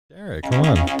Share it. Come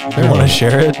on. You want to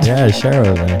share it? Yeah, share it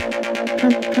with me.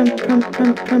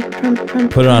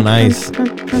 Put it on ice. From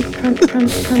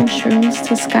shrooms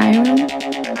to Skyrim.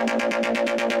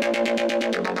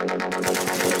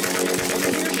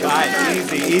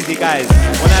 Guys, easy, guys.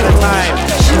 One at a time.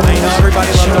 I know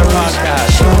everybody loves our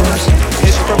podcast.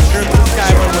 It's from Shrooms to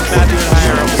Skyrim with Matthew and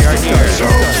Hiram. We are here.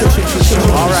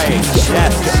 All right.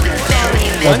 Yes.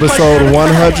 Episode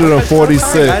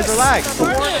 146. Guys, relax. All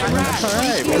right.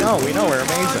 We know. We're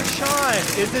amazing. Sean,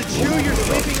 is it true you're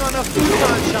sleeping on a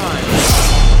futon, Sean?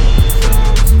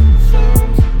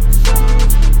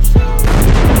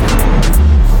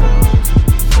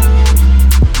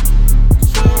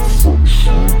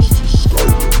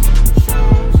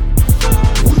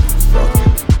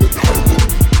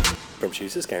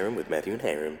 Shrooms to Skyrim with Matthew and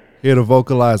Hiram. Here to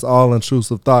vocalize all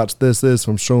intrusive thoughts. This is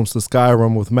From Shrooms to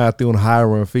Skyrim with Matthew and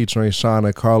Hiram featuring Sean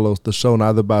and Carlos. The show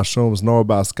neither about shrooms nor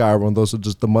about Skyrim. Those are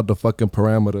just the motherfucking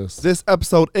parameters. This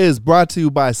episode is brought to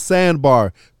you by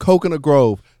Sandbar, Coconut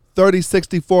Grove,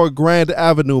 3064 Grand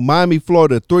Avenue, Miami,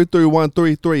 Florida,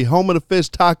 33133. Home of the Fish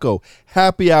Taco.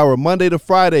 Happy hour Monday to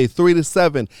Friday, 3 to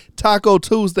 7. Taco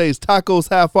Tuesdays, tacos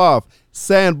half off.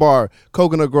 Sandbar,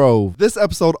 Coconut Grove. This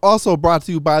episode also brought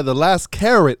to you by The Last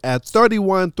Carrot at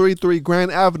 3133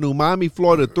 Grand Avenue, Miami,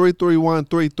 Florida,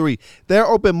 33133. They're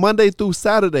open Monday through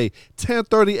Saturday,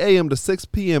 10:30 a.m. to 6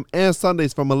 p.m. and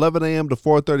Sundays from 11 a.m. to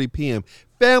 4:30 p.m.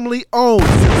 Family owned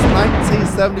since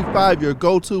 1975. Your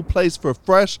go-to place for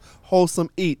fresh, wholesome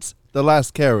eats. The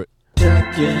Last Carrot.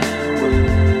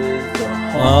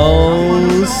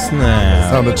 Oh,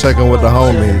 snap. Time to check in with the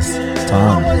homies.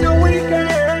 Tom.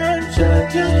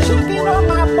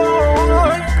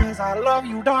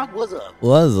 What's up?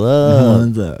 What's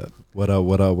up?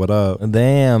 What up?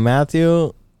 Damn,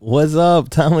 Matthew. What's up?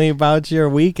 Tell me about your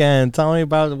weekend. Tell me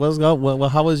about what's up.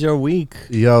 How was your week?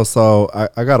 Yo, so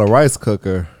I got a rice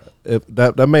cooker.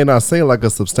 That may not seem like a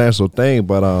substantial thing,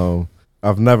 but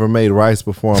I've never made rice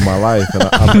before in my life,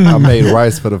 and I made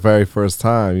rice for the very first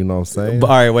time. You know what I'm saying? All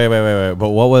right, wait. But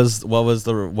what was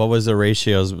the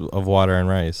ratios of water and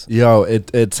rice? Yo,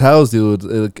 it tells you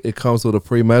it comes with a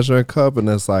pre-measuring cup, and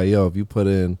it's like, yo, if you put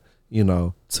in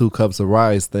 2 cups of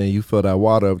rice, then you fill that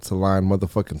water up to line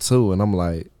motherfucking 2, and I'm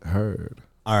like, heard.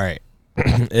 All right.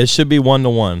 It should be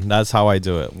 1-to-1. That's how I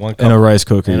do it. 1 cup In a rice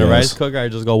cooker. in a rice cooker. I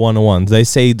just go 1-to-1. They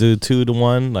say do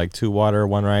 2-to-1, like 2 water,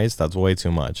 1 rice. That's way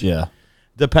too much. Yeah.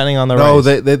 Depending on the No,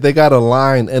 rice. they got a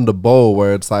line in the bowl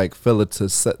where it's like fill it to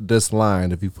this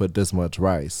line if you put this much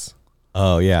rice.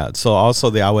 Oh yeah. So also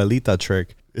the abuelita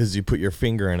trick is you put your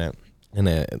finger in it, and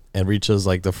it reaches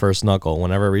like the first knuckle.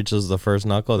 Whenever it reaches the first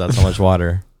knuckle, that's how much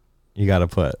water you got to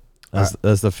put.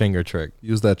 That's the finger trick.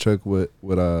 Use that trick with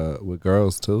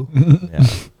girls too. Yeah.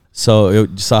 So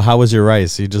how was your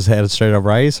rice? You just had straight up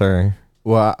rice, or?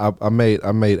 Well, I made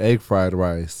egg fried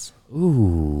rice.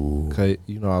 Ooh. Okay,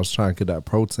 I was trying to get that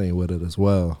protein with it as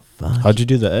well. How'd you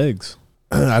do the eggs?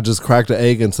 I just cracked the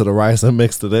egg into the rice and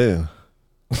mixed it in.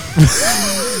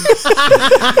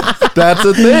 That's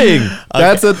a thing.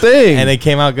 That's a thing. And it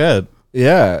came out good.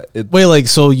 Yeah. Wait,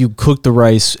 so you cooked the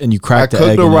rice and you cracked the egg? I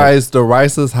cooked the rice. The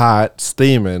rice is hot,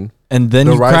 steaming. And then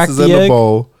the you rice cracked is the in egg? the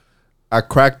bowl. I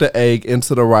cracked the egg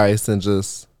into the rice and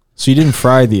just... So you didn't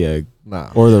fry the egg?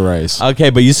 Nah. Or the rice? Okay,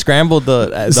 but you scrambled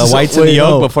the whites and the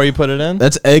yolk before you put it in?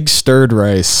 That's egg stirred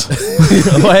rice.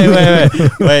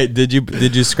 Wait. Did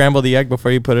you scramble the egg before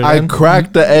you put it in? I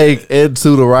cracked the egg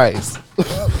into the rice.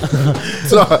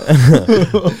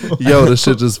 Yo, this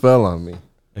shit just fell on me.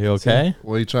 Are you okay?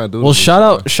 What are you trying to do? Well,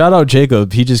 shout out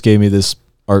Jacob. He just gave me this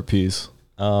art piece.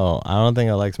 Oh, I don't think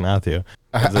it likes Matthew.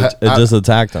 It just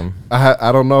attacked him.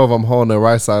 I don't know if I'm holding it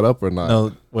right side up or not.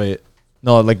 No, wait.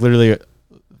 No, like literally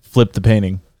flip the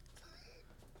painting.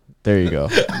 There you go.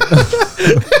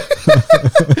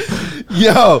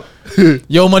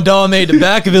 Yo, my dog made the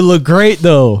back of it look great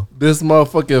though. This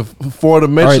motherfucking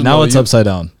 4-dimensional. All right, now it's upside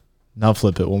down. Now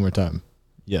flip it one more time.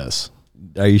 Yes.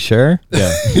 Are you sure?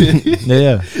 Yeah.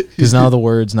 yeah. Because now the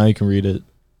words, now you can read it.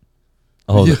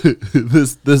 Oh,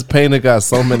 this painting got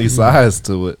so many sides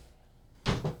to it.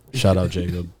 Shout out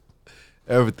Jacob.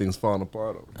 Everything's falling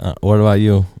apart. What about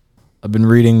you? I've been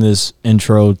reading this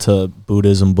intro to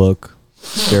Buddhism book.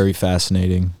 It's very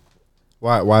fascinating.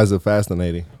 Why is it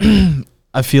fascinating?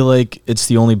 I feel like it's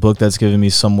the only book that's given me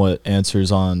somewhat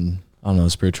answers on, I don't know,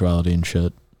 spirituality and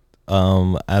shit.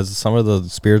 As some of the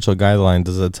spiritual guidelines,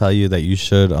 does it tell you that you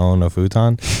should own a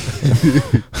futon?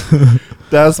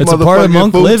 That's it's a part of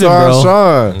monk living, bro.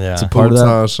 Sean. Yeah. It's a part of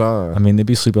that. Sean. I mean, they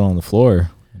be sleeping on the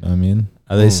floor. You know what I mean?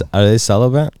 Are they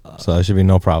celibate? So that should be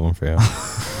no problem for you.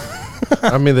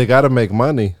 I mean, they got to make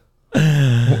money.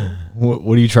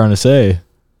 What are you trying to say?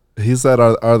 He said,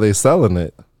 "Are they selling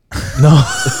it?" No.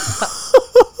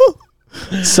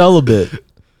 Celibate.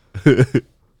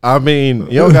 I mean,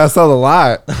 you don't gotta sell a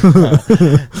lot.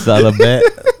 Sell a bit.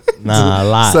 Nah, a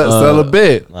lot. Sell a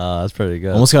bit. Oh, that's pretty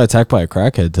good. Almost got attacked by a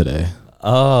crackhead today.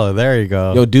 Oh, there you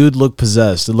go. Yo, dude looked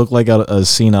possessed. It looked like a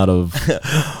scene out of...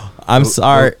 I'm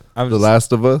sorry. I'm The just,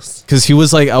 Last of Us. Because he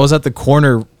was like, I was at the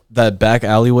corner, that back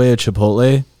alleyway at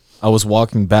Chipotle. I was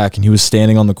walking back and he was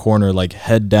standing on the corner, like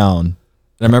head down. And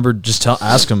I remember just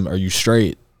ask him, "Are you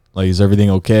straight? Like, is everything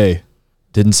okay?"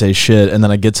 Didn't say shit. And then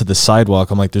I get to the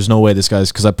sidewalk. I'm like, there's no way this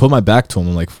guy's... Because I put my back to him.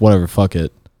 I'm like, whatever, fuck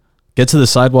it. Get to the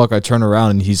sidewalk. I turn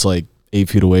around and he's like 8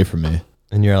 feet away from me.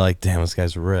 and you're like, damn, this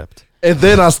guy's ripped. And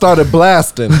then I started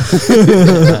blasting.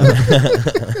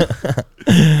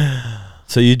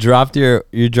 So you dropped your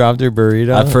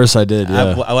burrito? At first I did,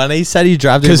 yeah. When he said you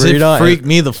dropped your Because burrito, it freaked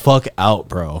me the fuck out,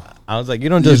 bro. I was like, you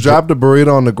don't You just dropped the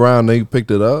burrito on the ground, then you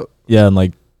picked it up. Yeah, and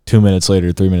like 2 minutes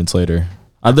later, 3 minutes later.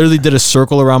 I literally did a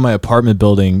circle around my apartment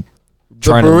building The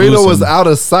trying to burrito lose was him. out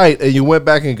of sight, and you went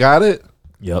back and got it,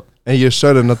 Yep. and you're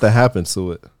sure that nothing happened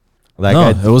to it. That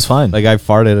No, guy, it was fine. like I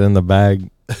farted in the bag.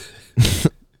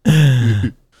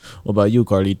 What about you,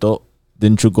 Carlito?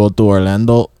 Didn't you go to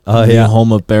Orlando? Oh, The yeah.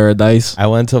 home of paradise. I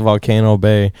went to Volcano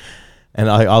Bay, and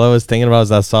all I was thinking about was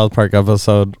that South Park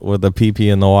episode with the pee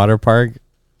in the water park.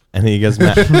 And he gets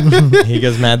mad. He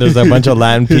gets mad. There's a bunch of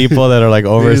Latin people that are like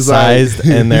oversized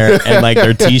and their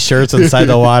t-shirts inside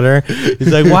the water.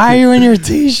 He's like, "Why are you in your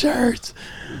t-shirts?"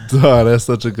 Duh, that's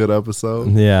such a good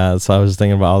episode. Yeah, so I was just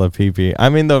thinking about all the pee. I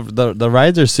mean, the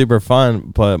rides are super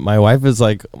fun, but my wife is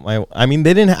like,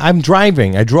 I'm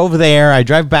driving. I drove there. I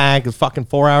drive back. It's fucking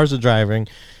 4 hours of driving.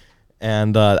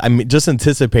 And I'm just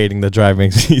anticipating the driving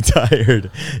makes me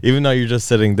tired, even though you're just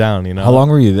sitting down, you know? How long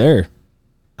were you there?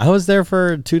 I was there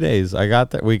for 2 days. We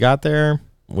got there.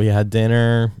 We had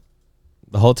dinner.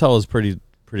 The hotel was pretty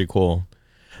cool.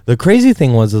 The crazy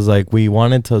thing was like we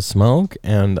wanted to smoke,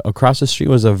 and across the street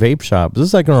was a vape shop. This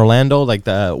is like in Orlando, like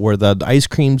where the ice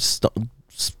cream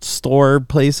store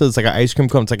place is, like an ice cream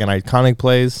cone. It's like an iconic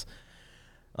place.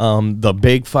 The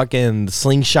big fucking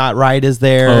slingshot ride is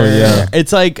there. Oh, yeah.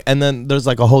 It's like, and then there's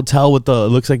like a hotel with it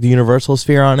looks like the Universal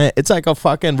Sphere on it. It's like a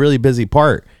fucking really busy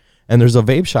part. And there's a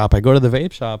vape shop. I go to the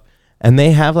vape shop, and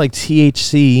they have like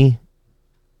THC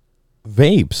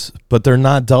vapes, but they're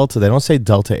not Delta. They don't say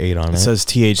Delta 8 on it. It says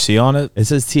THC on it. It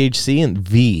says THC and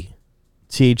V.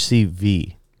 THC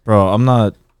V. Bro, I'm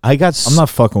not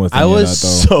fucking with any I of was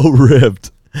that, though. so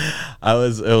ripped.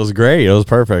 It was great. It was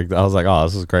perfect. I was like, oh,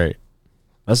 this is great.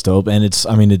 That's dope. And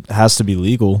it has to be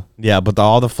legal. Yeah, but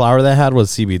all the flour they had was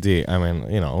CBD. I mean,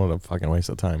 what a fucking waste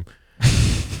of time.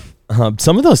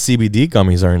 Some of those CBD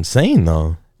gummies are insane,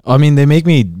 though. I mean, they make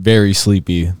me very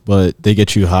sleepy, but they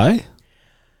get you high?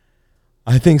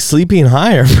 I think sleepy and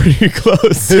high are pretty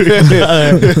close to each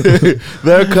other.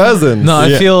 They're cousins. No,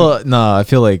 I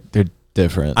feel like they're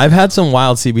different. I've had some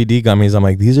wild CBD gummies. I'm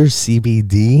like, these are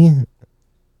CBD?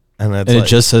 And it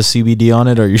just says CBD on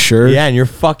it. Are you sure? Yeah, and you're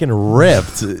fucking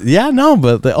ripped. Yeah, no,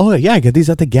 but I get these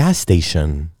at the gas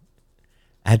station.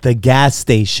 At the gas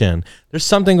station. There's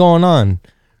something going on.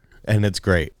 And it's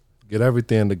great. Get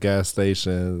everything in the gas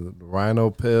station.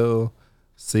 Rhino pill,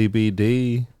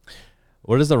 CBD.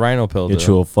 What does the Rhino pill do? Get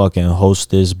you a fucking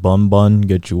Hostess bun.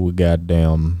 Get you a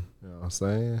goddamn You know what I'm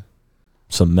saying?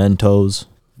 some Mentos.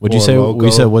 What'd you More say? Loco.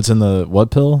 We said what's in the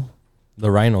what pill? The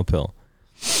Rhino pill.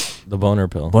 The boner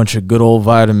pill. Bunch of good old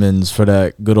vitamins for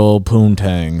that good old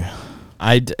poontang.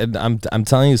 I'm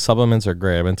telling you, supplements are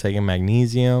great. I've been taking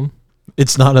magnesium.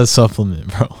 It's not a supplement,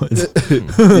 bro.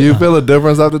 You feel a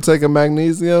difference after taking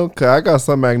magnesium? Cause I got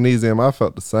some magnesium. I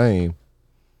felt the same.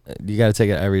 You got to take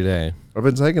it every day. I've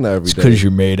been taking it every It's day. because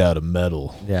you're made out of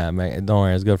metal. Yeah, don't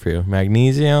worry, it's good for you.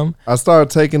 Magnesium. I started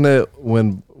taking it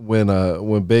when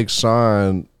Big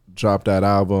Sean dropped that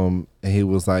album, and he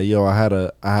was like, "Yo, I had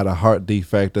a heart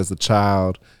defect as a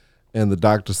child, and the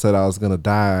doctor said I was gonna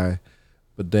die,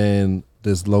 but then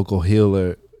this local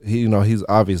healer,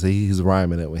 he's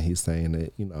rhyming it when he's saying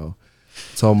it,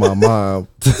 told my mom."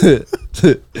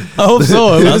 I hope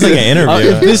so. Sounds like an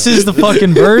interview. If this is the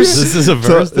fucking verse. This is a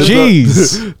verse.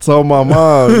 Jeez. Told my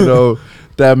mom,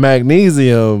 that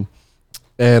magnesium,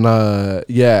 and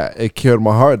it cured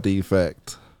my heart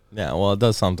defect. Yeah, well, it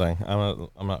does something. I'm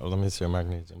not. Let me see your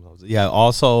magnesium. Yeah.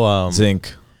 Also,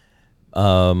 Zinc.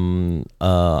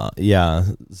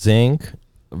 zinc,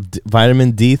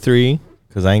 vitamin D3,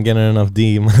 because I ain't getting enough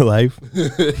D in my life.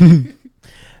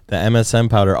 The MSM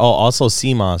powder. Oh, also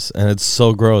sea moss, and it's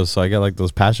so gross. So I get like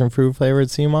those passion fruit flavored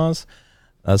sea moss.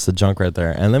 That's the junk right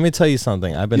there. And let me tell you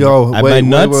something. My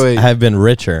nuts wait. have been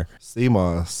richer.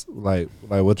 CMOS, like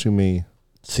what you mean?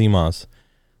 sea moss.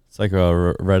 It's like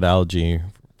a red algae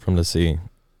from the sea.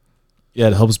 Yeah,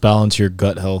 it helps balance your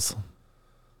gut health.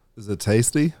 Is it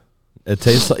tasty? It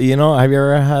tastes like, you know, have you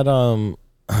ever had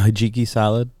hijiki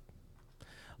salad?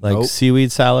 Like Nope.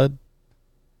 seaweed salad?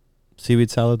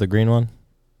 Seaweed salad, the green one?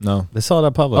 No. They sell it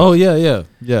at Publix. Oh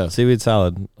yeah. Seaweed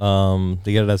salad.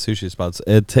 They get it at sushi spots.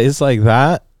 It tastes like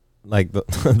that, like the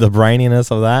the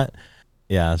brininess of that.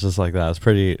 Yeah, it's just like that. It's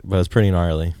pretty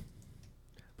gnarly.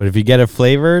 But if you get it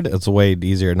flavored, it's way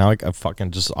easier. Now I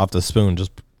fucking just off the spoon,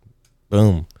 just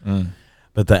boom.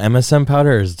 But the MSM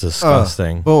powder is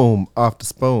disgusting. Boom, off the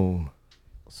spoon.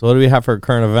 So what do we have for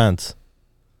current events?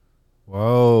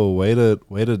 Whoa, way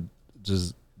to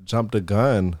just jump the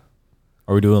gun.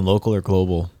 Are we doing local or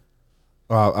global?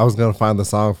 Oh, I was gonna find the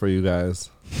song for you guys.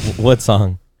 What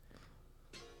song?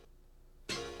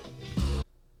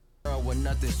 When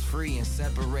nothing's free and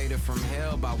separated from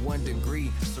hell by 1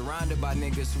 degree, surrounded by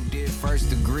niggas who did first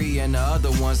degree and the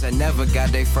other ones that never got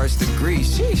their first degree.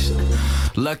 Sheesh,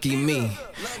 lucky me.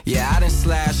 Yeah, I done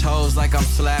slash hoes like I'm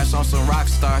slash on some rock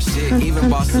star shit. Even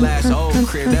bought slash old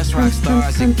crib, that's rock star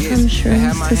as it gets. And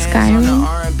had my hands on the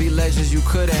R&B legends you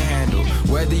couldn't handle.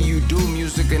 Whether you do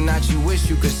music or not, you wish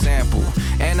you could sample.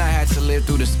 And I had to live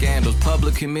through the scandals,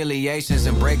 public humiliations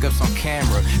and breakups on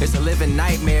camera. It's a living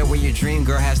nightmare when your dream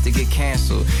girl has to get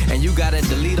canceled. And you gotta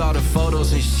delete all the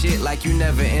photos and shit like you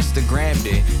never Instagrammed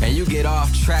it. And you get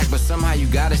off track, but somehow you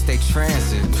gotta stay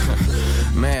transit.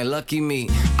 Man, lucky me.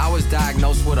 I was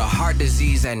diagnosed with a heart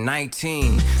disease at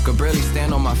 19. Could barely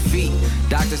stand on my feet.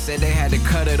 Doctor said they had to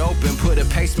cut it open, put a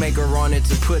pacemaker on it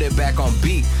to put it back on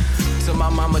beat. So my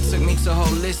mama took me to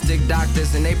holistic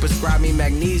doctors and they prescribed me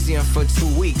magnesium for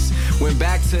 2 weeks. Went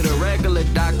back to the regular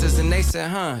doctors and they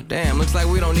said, damn, looks like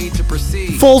we don't need to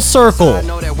proceed. Full circle. So I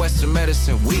know that Western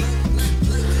medicine weak.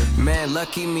 Man,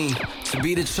 lucky me to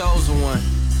be the chosen one.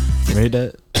 You made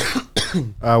that?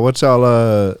 What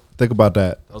y'all think about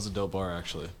that? That was a dope bar,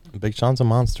 actually. Big Sean's a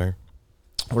monster.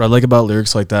 What I like about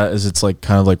lyrics like that is it's like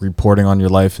kind of like reporting on your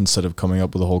life instead of coming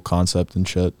up with a whole concept and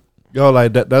shit. Yo,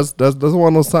 like that's one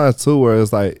of those times too where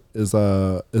it's like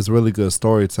it's really good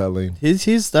storytelling.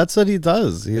 He's that's what he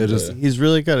does. He's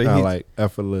really good. Kinda like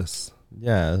effortless.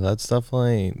 Yeah, that's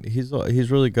definitely he's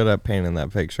really good at painting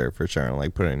that picture for sure and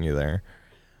like putting you there.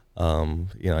 You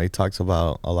know, he talks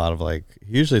about a lot of like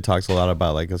he usually talks a lot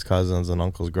about like his cousins and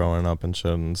uncles growing up and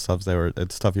shit and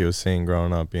it's stuff he was seeing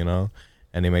growing up, you know,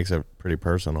 and he makes it pretty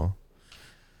personal.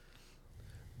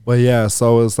 But yeah,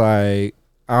 so it's like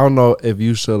I don't know if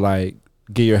you should like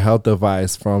get your health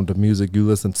advice from the music you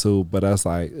listen to, but that's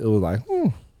like it was like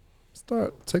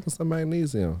start taking some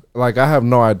magnesium. Like I have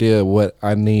no idea what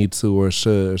I need to or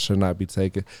should not be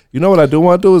taking. You know what I do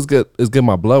want to do is get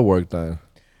my blood work done.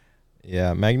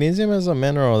 Yeah, magnesium is a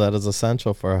mineral that is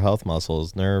essential for health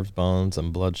muscles, nerves, bones,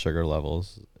 and blood sugar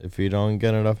levels. If you don't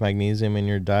get enough magnesium in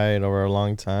your diet over a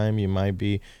long time, you might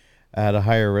be at a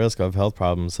higher risk of health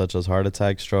problems such as heart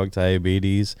attack, stroke,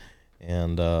 diabetes,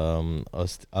 and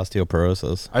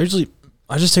osteoporosis. I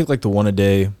just take like the 1 a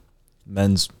day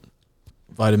men's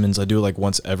vitamins. I do it like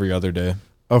once every other day.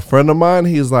 A friend of mine,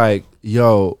 he's like,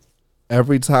 yo,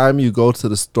 every time you go to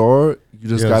the store, you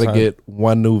just got to get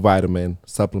one new vitamin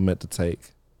supplement to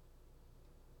take.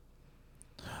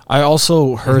 I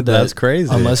also heard that that's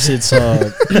crazy. Unless it's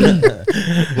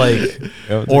like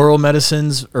oral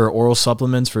medicines or oral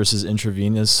supplements versus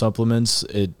intravenous supplements,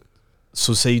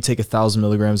 so say you take 1,000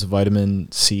 milligrams of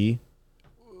vitamin C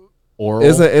oral.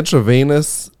 Isn't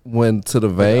intravenous when to the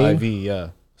vein? IV, yeah.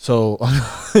 So,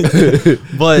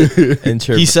 but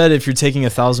he said if you're taking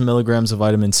 1,000 milligrams of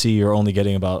vitamin C, you're only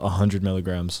getting about 100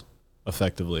 milligrams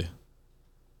effectively.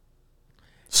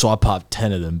 So I popped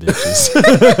 10 of them bitches.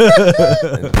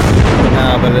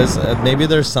 Nah, but maybe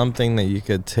there's something that you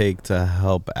could take to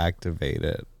help activate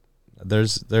it.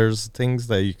 There's things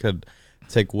that you could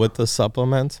take with the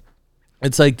supplement.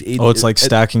 It's like it's like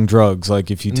stacking drugs. Like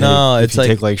if you take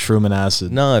take like shroom and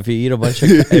acid. No, if you eat a bunch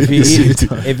of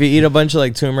if you eat a bunch of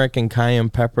like turmeric and cayenne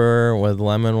pepper with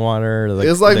lemon water,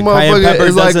 it's like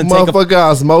motherfucker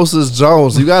Osmosis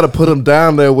Jones. You got to put him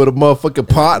down there with a motherfucking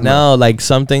partner. No, like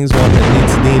some things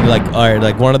need like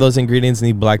like one of those ingredients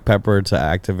need black pepper to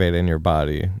activate in your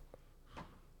body.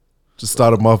 Just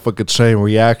start a motherfucking chain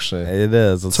reaction. It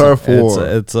is. It's turf war.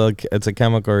 It's a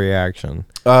chemical reaction.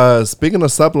 Speaking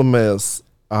of supplements,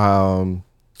 I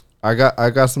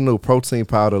got some new protein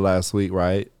powder last week,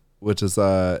 right? Which is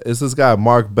it's this guy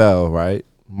Mark Bell, right?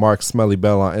 Mark Smelly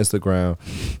Bell on Instagram,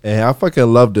 and I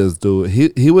fucking love this dude.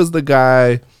 He was the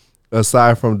guy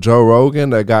aside from Joe Rogan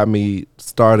that got me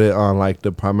started on like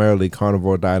the primarily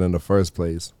carnivore diet in the first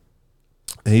place.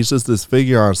 And he's just this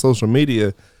figure on social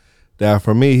media that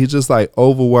for me, he's just like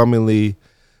overwhelmingly,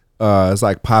 it's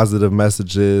like positive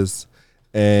messages.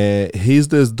 And he's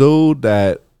this dude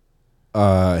that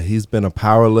he's been a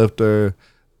power lifter,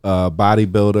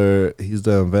 bodybuilder. He's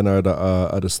the inventor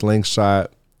of the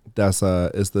slingshot. That's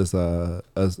it's this a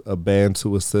band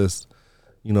to assist,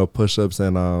 you know, push-ups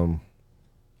and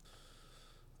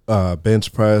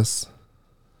bench press.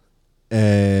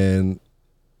 And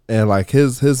like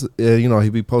his you know, he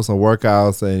be posting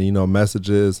workouts and, you know,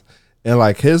 messages. And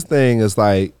like his thing is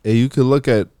like, you can look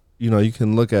at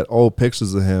old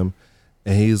pictures of him,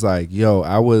 and he's like, yo,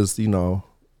 I was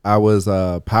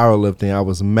powerlifting. I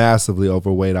was massively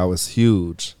overweight. I was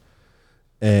huge.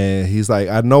 And he's like,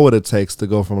 I know what it takes to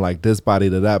go from like this body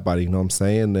to that body. You know what I'm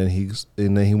saying? And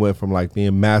then he went from like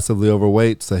being massively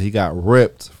overweight, so he got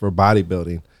ripped for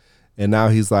bodybuilding. And now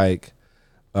he's like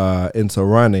into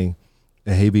running,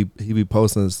 and he be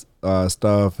posting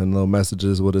stuff and little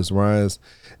messages with his runs.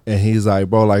 And he's like,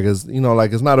 bro, like it's, you know,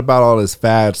 like it's not about all this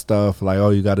fad stuff, like, oh,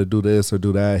 you got to do this or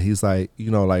do that. He's like, you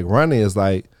know, like running is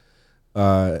like,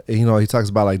 you know, he talks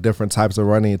about like different types of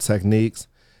running techniques.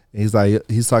 And he's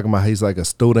talking about, he's like a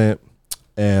student,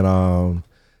 and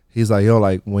he's like, yo,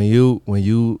 like when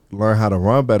you learn how to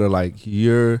run better, like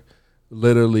you're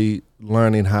literally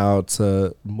learning how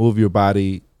to move your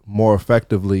body more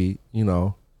effectively, you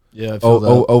know, Yeah, I feel that.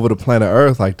 over the planet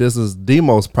Earth. Like this is the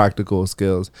most practical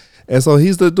skills. And so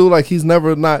he's the dude, like he's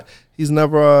never not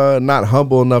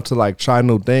humble enough to like try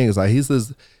new things. Like he's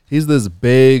this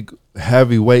big,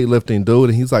 heavy weightlifting dude,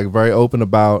 and he's like very open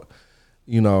about,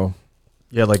 you know,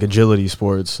 Yeah, like agility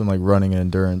sports and like running and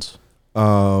endurance.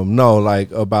 no,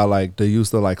 like about like the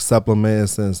use of like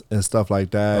supplements and stuff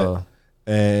like that.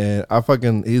 And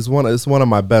it's one of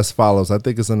my best follows. I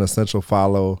think it's an essential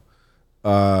follow.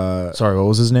 Sorry, what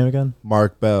was his name again?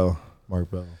 Mark Bell. Mark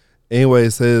Bell.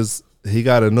 Anyways, he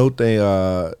got a new thing.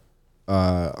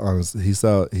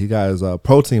 He got his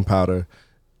protein powder,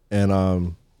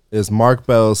 and it's Mark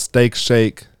Bell's Steak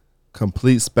Shake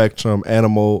Complete Spectrum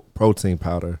Animal Protein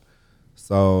Powder.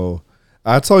 So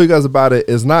I told you guys about it.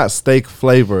 It's not steak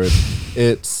flavored.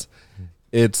 It's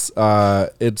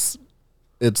the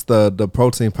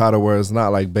protein powder where it's not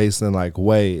like based in like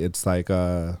whey. It's like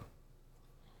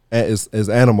it's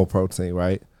animal protein,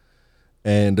 right?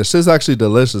 And the shit's actually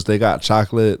delicious. They got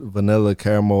chocolate, vanilla,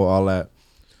 caramel, all that.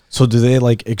 So do they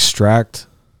like extract?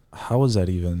 How is that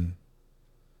even?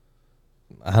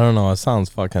 I don't know. It sounds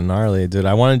fucking gnarly, dude.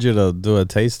 I wanted you to do a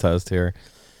taste test here.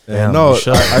 Damn, No, you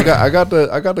should. I got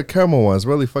the caramel one. It's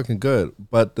really fucking good.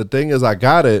 But the thing is, I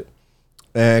got it,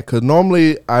 and cause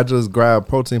normally I just grab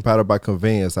protein powder by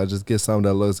convenience. I just get something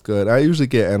that looks good. I usually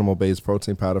get animal based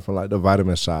protein powder from like the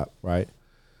vitamin shop, right?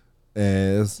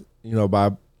 And it's, you know,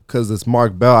 because it's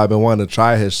Mark Bell, I've been wanting to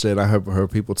try his shit. I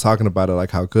heard people talking about it,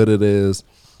 like how good it is.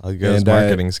 How good his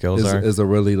marketing skills are. Is a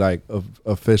really like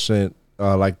efficient,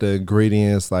 like the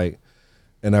ingredients, like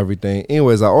and everything.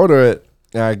 Anyways, I order it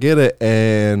and I get it,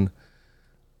 and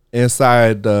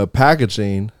inside the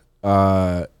packaging,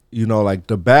 you know, like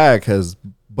the bag has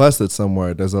busted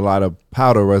somewhere. There's a lot of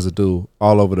powder residue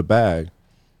all over the bag,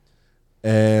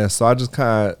 and so I just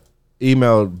kind of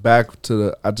emailed back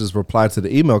I just replied to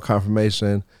the email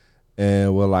confirmation,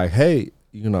 and we're like, hey,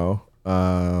 you know,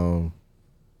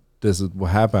 this is what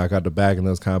happened. I got the bag and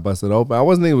it was kind of busted open. I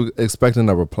wasn't even expecting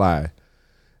a reply,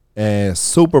 and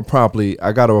super promptly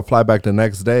I got a reply back the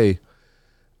next day.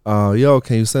 Yo,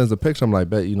 can you send us a picture? I'm like,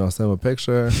 bet, you know, send them a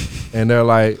picture. And they're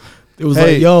like, It was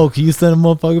hey, like, yo, can you send a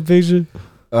motherfucking picture?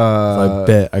 I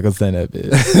bet I can send that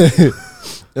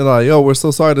bitch. and like, yo, we're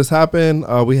so sorry this happened.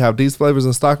 We have these flavors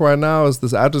in stock right now. Is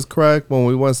this address correct? When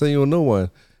we want to send you a new one.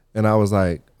 And I was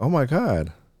like, oh my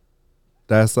God.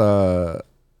 That's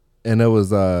and it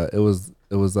was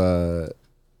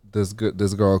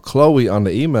this girl Chloe on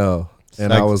the email.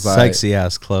 And I was like, sexy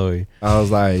ass Chloe. I was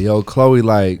like, yo, Chloe,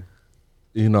 like,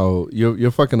 you know,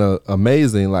 you're fucking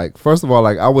amazing. Like, first of all,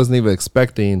 like I wasn't even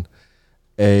expecting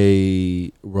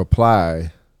a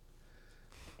reply.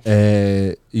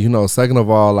 And, you know, second of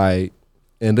all, like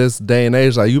in this day and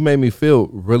age, like you made me feel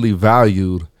really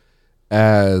valued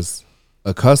as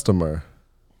a customer.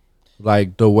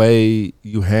 Like the way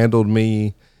you handled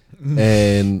me,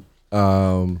 and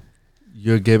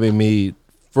you're giving me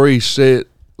free shit.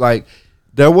 Like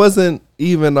there wasn't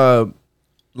even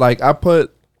like I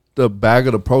put the bag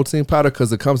of the protein powder,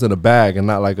 because it comes in a bag and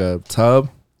not like a tub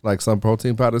like some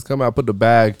protein powders come out. I put the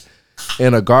bag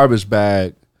in a garbage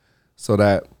bag so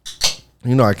that,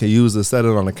 you know, I can use it, set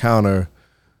it on the counter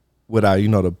without, you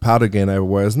know, the powder getting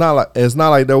everywhere. It's not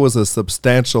like there was a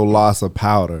substantial loss of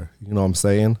powder. You know what I'm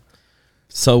saying?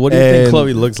 So what do you think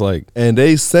Chloe looks like? And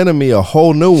they sending me a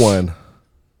whole new one.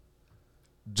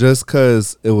 just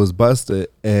because it was busted,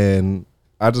 and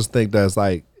I just think that's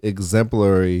like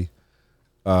exemplary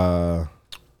of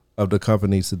the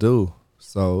company to do.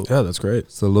 So Yeah, that's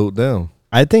great. salute them.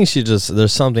 I think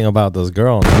there's something about this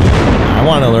girl. I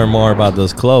want to learn more about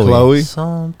this Chloe.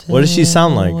 What does she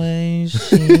sound like?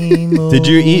 Did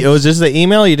you eat? It was just the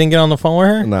email? You didn't get on the phone with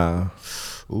her? Nah.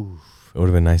 Ooh, it would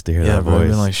have been nice to hear Yeah, that but I've voice.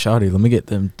 been like, Shawty, let me get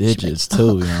them digits too. You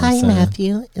know what I'm Hi, saying?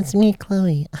 Matthew. It's me,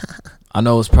 Chloe. I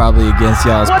know it's probably against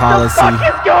y'all's policy. What the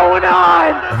fuck is going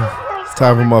on? It's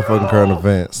time for motherfucking current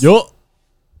events. Yo.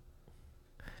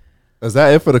 Is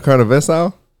that it for the current event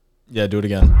sound? Yeah, do it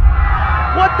again.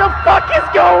 What the fuck is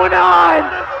going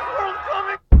on?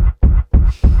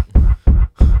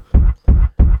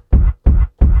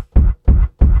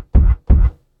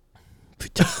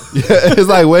 Yeah, it's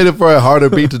like waiting for a harder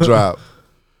beat to drop.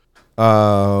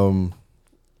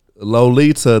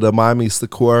 Lolita, the Miami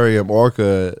Aquarium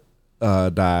orca,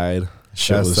 died.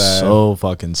 Shit That's was sad. so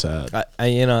fucking sad.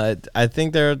 I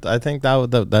think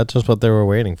that's just what they were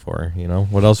waiting for. You know,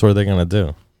 what else were they gonna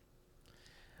do?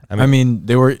 I mean,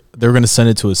 they were going to send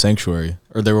it to a sanctuary,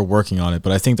 or they were working on it,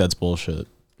 but I think that's bullshit.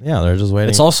 Yeah, they're just waiting.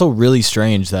 It's also really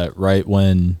strange that right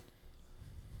when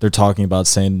they're talking about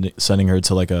sending her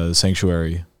to like a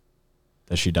sanctuary,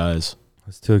 that she dies.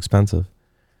 It's too expensive.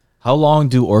 How long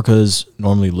do orcas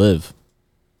normally live?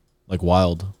 Like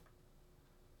wild?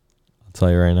 I'll tell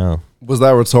you right now. Was that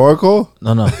rhetorical?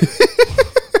 No.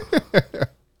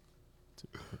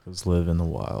 Orcas live in the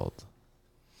wild.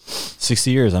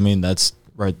 60 years. I mean, that's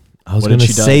right. I was What going did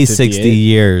to she die, say 58? 60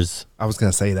 years. I was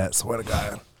gonna say that. Swear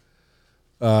to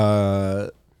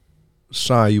God.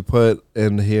 Sean, you put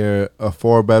in here a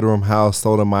 4-bedroom house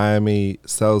sold in Miami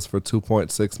sells for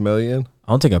 $2.6 million.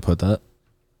 I don't think I put that.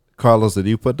 Carlos, did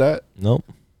you put that? Nope.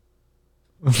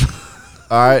 All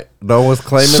right, no one's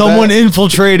claiming Someone that.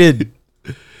 infiltrated.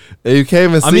 You can't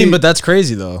even see. I mean, but that's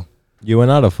crazy though. You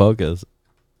went out of focus.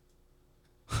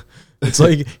 It's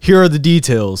like, here are the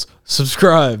details.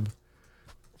 Subscribe.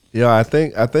 Yeah, I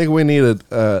think we need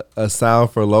a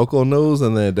sound for local news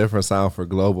and then a different sound for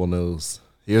global news.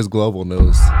 Here's global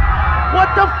news.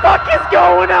 What the fuck is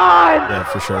going on? Yeah,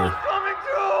 for sure.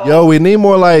 Yo, we need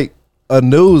more like a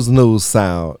news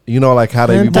sound. You know, like how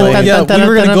they be playing. yeah, we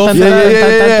were gonna go for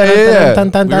that. Yeah. We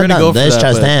were gonna go for This that,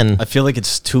 just but in. I feel like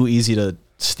it's too easy to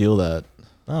steal that,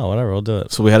 Oh, whatever. We'll do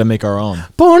it. so we had to make our own.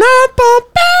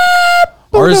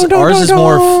 Ours is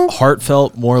more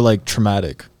heartfelt, more like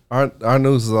traumatic. Our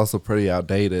news is also pretty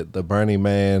outdated. The Burning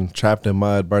Man trapped in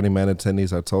mud. Burning Man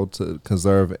attendees are told to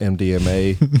conserve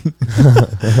MDMA.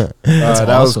 That was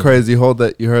awesome. crazy. You heard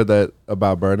that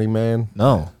about Burning Man?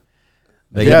 No,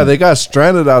 They got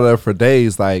stranded out there for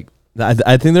days. Like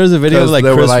I think there's a video of 'cause like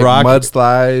there Chris were like Rock.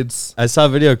 mudslides. I saw a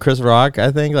video of Chris Rock,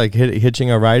 I think, like hitching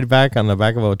a ride back on the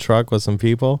back of a truck with some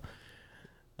people.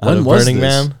 When Out of was Burning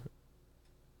this? Man.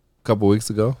 A couple weeks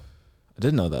ago. I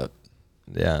didn't know that.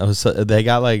 Yeah, it was. They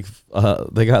got like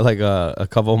a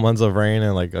couple months of rain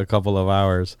in like a couple of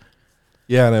hours.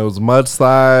 Yeah, and it was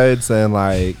mudslides and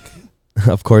like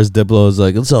Of course, Diplo is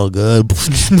like, it's all good. Fucking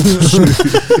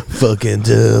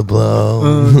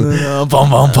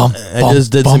Diplo. I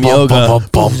just did some yoga.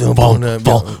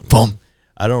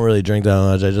 I don't really drink that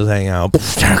much. I just hang out.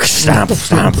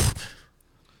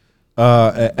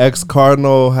 an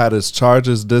ex-cardinal had his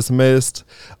charges dismissed.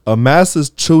 A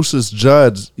Massachusetts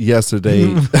judge yesterday.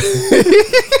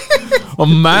 A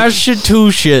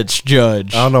Massachusetts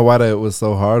judge. I don't know why that was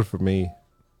so hard for me.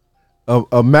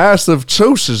 A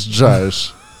Massachusetts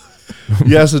judge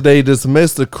yesterday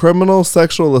dismissed a criminal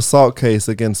sexual assault case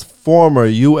against former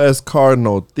U.S.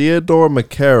 Cardinal Theodore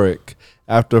McCarrick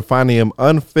after finding him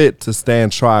unfit to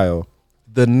stand trial.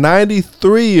 The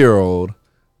 93-year-old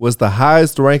was the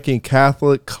highest-ranking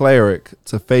Catholic cleric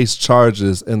to face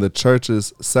charges in the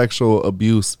church's sexual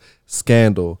abuse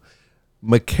scandal.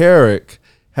 McCarrick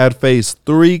had faced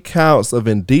 3 counts of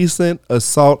indecent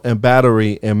assault and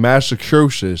battery in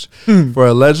Massachusetts for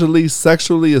allegedly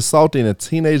sexually assaulting a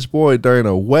teenage boy during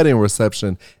a wedding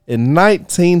reception in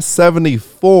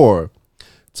 1974,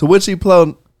 to which he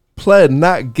pled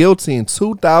not guilty in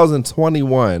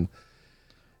 2021.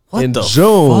 What in the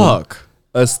June, fuck?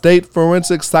 a state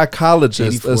forensic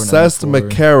psychologist 84, assessed 94.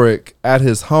 McCarrick at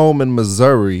his home in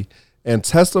Missouri and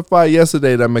testified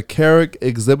yesterday that McCarrick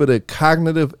exhibited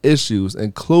cognitive issues,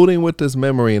 including with his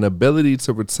memory and ability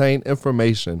to retain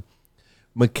information.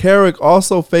 McCarrick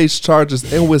also faced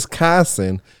charges in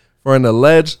Wisconsin for an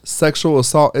alleged sexual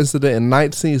assault incident in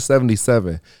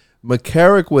 1977.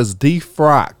 McCarrick was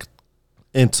defrocked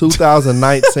in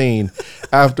 2019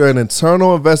 after an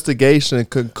internal investigation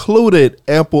concluded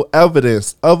ample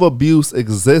evidence of abuse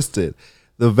existed.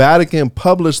 the Vatican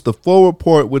published the full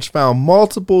report, which found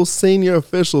multiple senior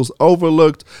officials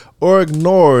overlooked or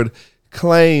ignored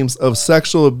claims of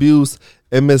sexual abuse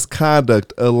and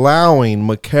misconduct, allowing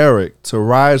McCarrick to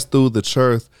rise through the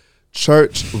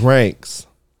church ranks.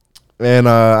 And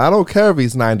I don't care if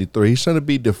he's 93. He shouldn't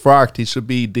be defrocked. He should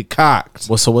be decocked.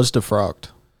 Well, so what's defrocked?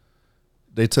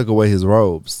 They took away his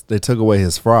robes. They took away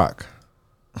his frock.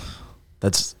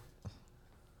 That's...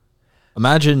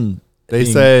 Imagine... They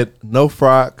said, no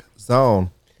frock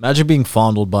zone. Imagine being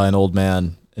fondled by an old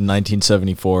man in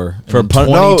 1974. For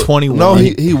 2021. No,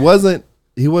 he wasn't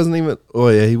even... Oh,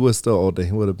 yeah, he was still older.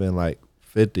 He would have been like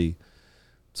 50.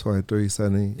 23,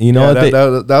 70. You know what?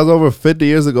 That was over 50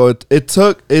 years ago. It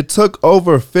took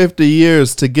over 50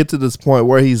 years to get to this point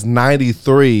where he's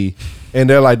 93, and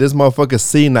they're like, this motherfucker's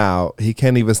senile. He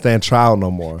can't even stand trial no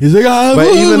more. He's like,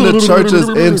 but even the church's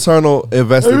internal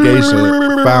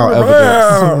investigation found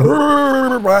evidence.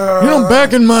 You know,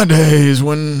 back in my days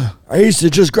when I used to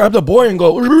just grab the boy and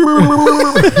go,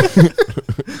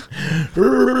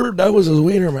 that was his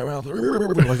wiener in my mouth,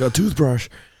 like a toothbrush.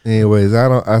 Anyways,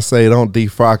 I say don't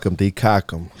defrock him,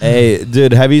 decock him. Hey,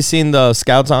 dude, have you seen the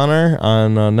Scouts Honor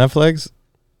on Netflix?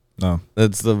 No.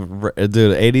 It's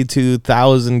dude,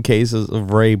 82,000 cases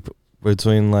of rape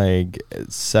between like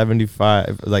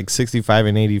 65, like 65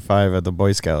 and 85 at the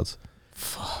Boy Scouts.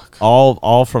 Fuck.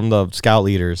 All from the scout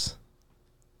leaders.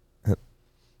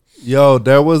 Yo,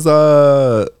 there was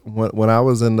when I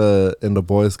was in the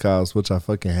Boy Scouts, which I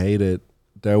fucking hated.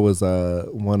 There was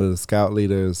one of the scout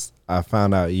leaders. I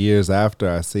found out years after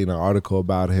I seen an article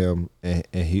about him, and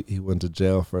he went to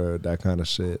jail for that kind of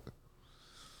shit.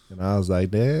 And I was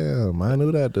like, damn, I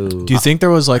knew that dude. Do you think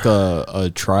there was like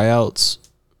a tryouts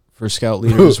for scout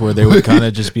leaders where they would kind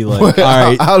of just be like, all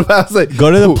right, I was about to say,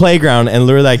 go to the playground and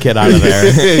lure that kid out of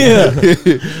there.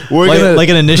 We're like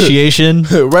an initiation?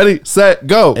 Ready, set,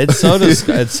 go. It's so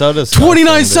disgusting.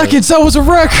 29 dude. seconds. That was a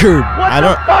record. What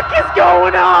the fuck is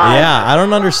going on? Yeah, I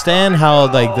don't understand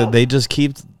how like they just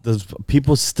keep those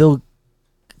people still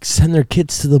send their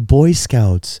kids to the Boy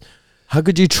Scouts. How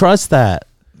could you trust that?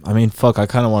 I mean, fuck, I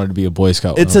kind of wanted to be a Boy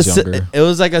Scout when I was younger. It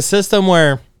was like a system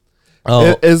where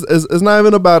it's not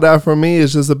even about that for me.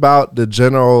 It's just about the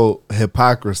general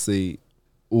hypocrisy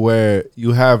where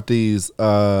you have these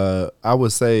I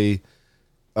would say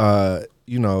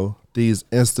these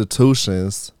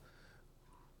institutions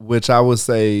which I would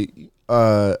say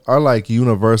are like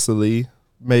universally,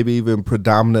 maybe even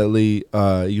predominantly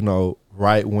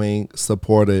right wing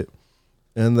supported,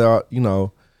 and they're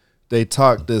they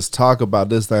talk about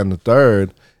this, that, and the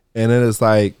third, and then it's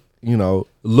like,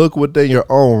 look within your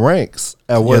own ranks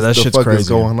at what the fuck is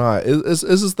going on. It's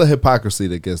just the hypocrisy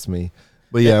that gets me.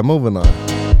 But yeah, moving on.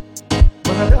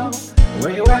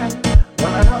 Where you at?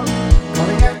 When I know,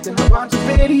 only acting to watch a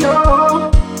video.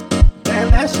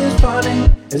 Damn, that shit's funny.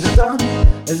 Is it dumb?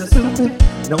 Is it stupid?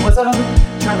 No one's up.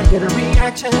 Trying to get a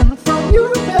reaction from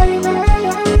you, baby.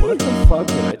 What the fuck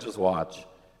did I just watch?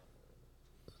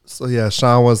 So yeah,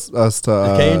 Sean wants us to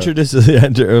can you introduce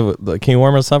can you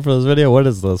warm us up for this video? What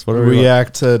is this? What are we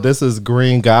react to? This is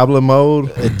Green Goblin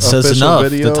Mode. It says enough.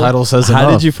 Video. The title says enough.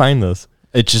 How did you find this?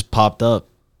 It just popped up.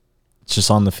 It's just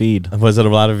on the feed. Was it a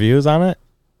lot of views on it?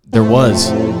 There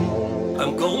was.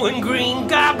 I'm going Green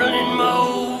Goblin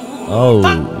mode. Oh.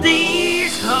 Fuck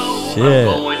these hoes. Shit.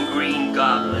 I'm going Green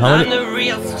Goblin. How many- I'm the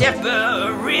real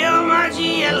stepper, real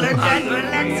Margiela that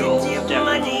relaxes your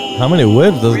money. How many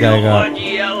whips this guy got?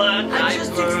 I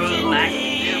just extended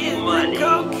money.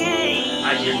 Cocaine.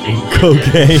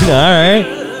 Cocaine, alright.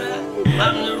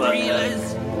 I'm the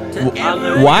realest to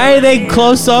ever Why are they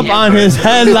close up on his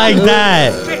head like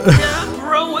that?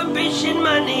 prohibition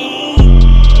money.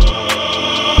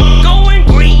 Going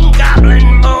Green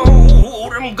Goblin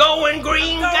mode. I'm going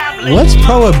Green Goblin. What's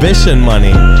prohibition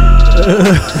money?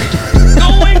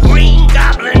 Going Green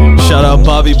Goblin mode. Shout out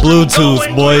Bobby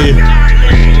Bluetooth, boy.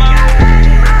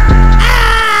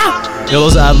 Yo,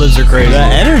 those ad-libs are crazy.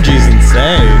 That energy's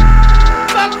insane.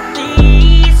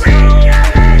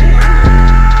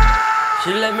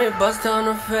 She let me bust on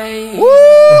her face.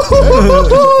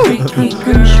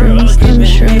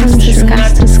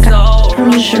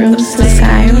 From shrooms to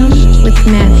Skyrim with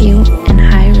Matthew and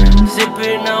Hiram.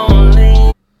 Sipping on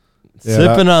lean.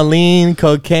 Sipping on lean,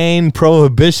 cocaine,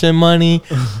 prohibition money.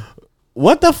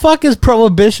 What the fuck is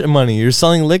prohibition money? You're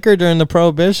selling liquor during the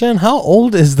prohibition? How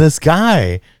old is this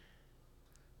guy?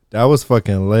 That was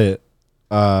fucking lit.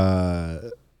 8 out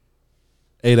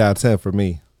of 10 for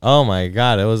me. Oh my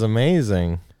god, it was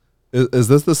amazing. Is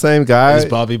this the same guy? It's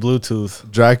Bobby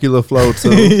Bluetooth. Dracula Flow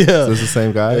too. Yeah. Is this the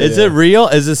same guy? Is it real?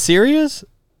 Is it serious?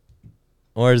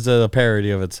 Or is it a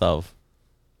parody of itself?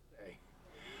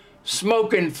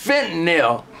 smoking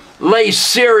fentanyl, laced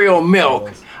cereal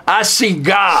milk. I see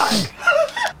God.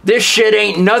 This shit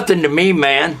ain't nothing to me,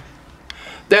 man.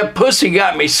 That pussy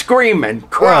got me screaming,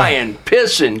 crying,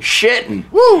 pissing, shitting,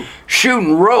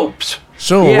 shooting ropes.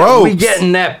 We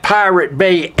getting that Pirate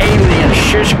Bay alien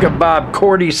shish kebab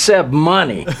cordyceps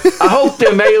money. I hope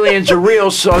them aliens are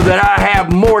real so that I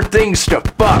have more things to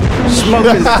fuck.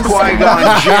 Smoking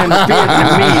Qui-Gon Jinn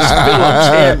Vietnamese Phillips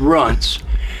head runts.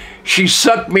 She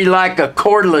sucked me like a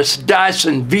cordless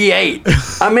Dyson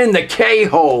V8. I'm in the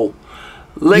K-hole.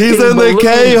 He's in the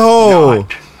K-hole.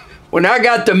 When I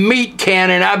got the meat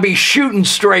cannon, I be shooting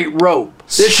straight rope.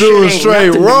 This Shooting shit ain't straight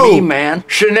nothing rope. to me, man.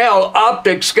 Chanel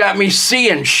Optics got me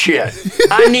seeing shit.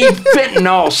 I need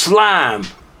fentanyl slime.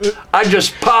 I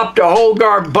just popped a whole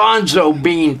garbanzo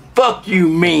bean. Fuck you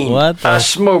mean. What I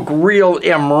smoke real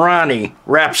Imrani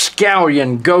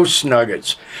rapscallion ghost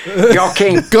nuggets. Y'all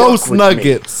can't Ghost fuck with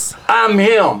nuggets. Me. I'm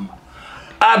him.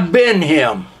 I've been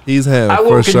him. He's him, I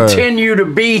will for sure. continue to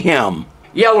be him.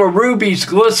 Yellow rubies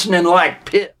glistening like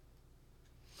pit.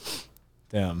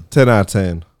 Damn. 10 out of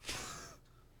 10.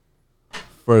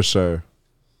 For sure.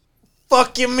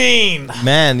 Fuck you mean?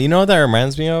 Man, you know what that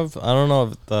reminds me of? I don't know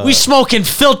if the... We smoking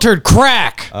filtered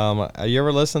crack. You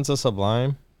ever listen to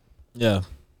Sublime? Yeah.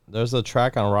 There's a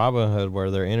track on Robin Hood where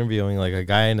they're interviewing like a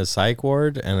guy in a psych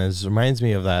ward, and it reminds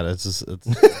me of that. It's just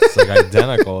it's like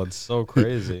identical. It's so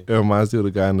crazy. It reminds you of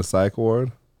the guy in the psych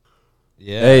ward.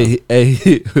 Yeah.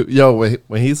 Hey, yo,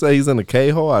 when he said he's in the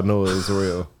K-hole, I know it was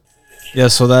real. Yeah,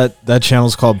 so that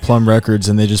channel's called Plum Records,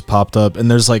 and they just popped up,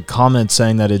 and there's like comments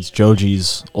saying that it's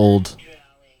Joji's old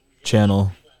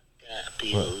channel.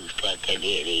 You fucking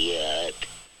idiot.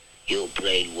 You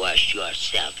brainwashed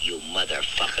yourself, you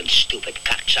motherfucking stupid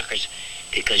cocksuckers,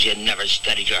 because you never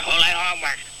studied your whole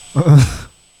homework.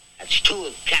 That's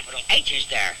 2 capital H's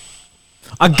there.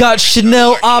 I got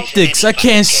Chanel Optics. I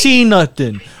can't see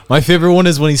nothing. My favorite one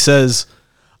is when he says,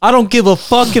 I don't give a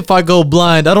fuck if I go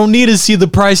blind. I don't need to see the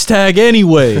price tag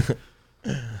anyway.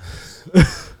 All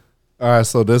right,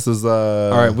 so this is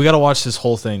All right, we got to watch this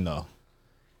whole thing though.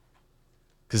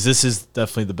 Cuz this is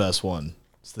definitely the best one.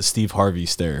 It's the Steve Harvey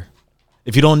stare.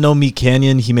 If you don't know Meat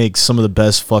Canyon, he makes some of the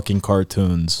best fucking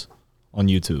cartoons on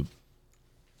YouTube.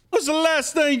 What's the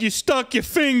last thing you stuck your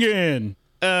finger in?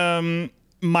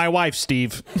 My wife,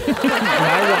 Steve. My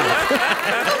wife.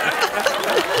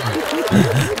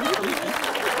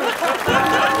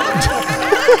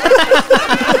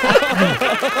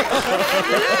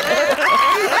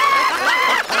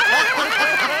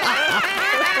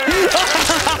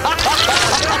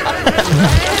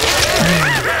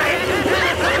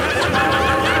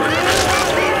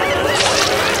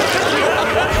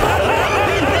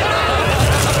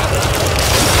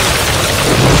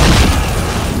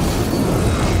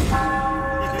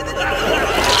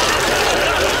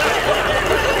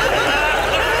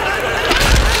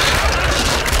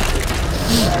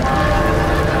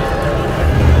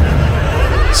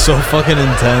 So fucking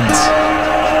intense.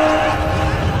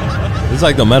 It's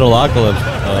like the Metalocalypse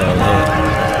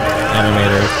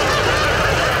animator.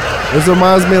 This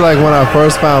reminds me like when I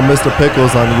first found Mr.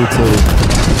 Pickles on YouTube.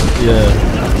 Yeah,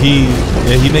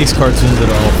 he makes cartoons that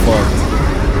are all fucked.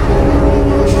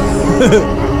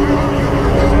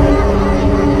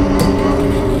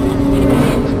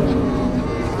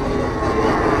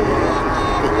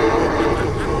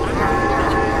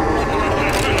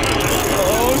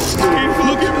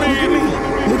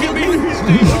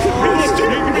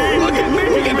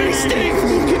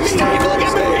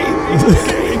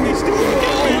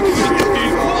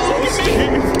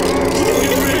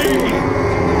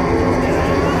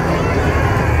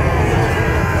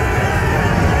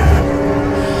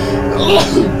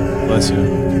 Bless you.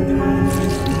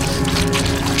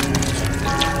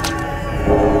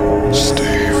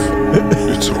 Steve,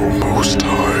 it's almost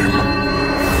time.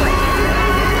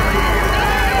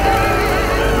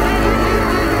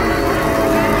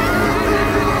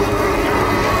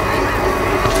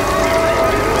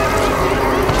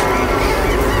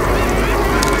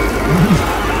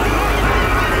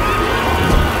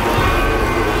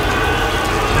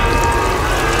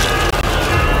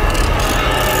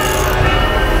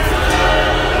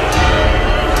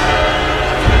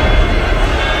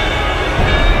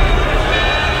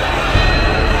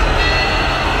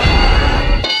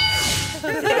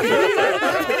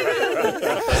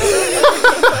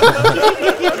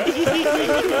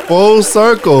 Full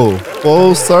circle.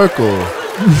 Full circle.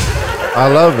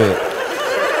 I love it.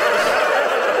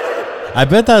 I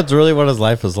bet that's really what his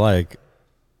life is like.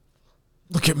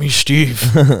 Look at me,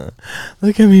 Steve.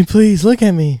 Look at me, please. Look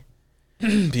at me.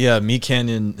 Yeah, Meat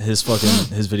Canyon, his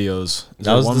videos. Is That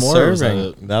there was one more, or is that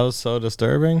disturbing. it? That was so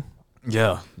disturbing.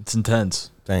 Yeah, it's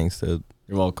intense. Thanks, dude.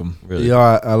 You're welcome. Really. Yo,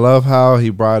 I love how he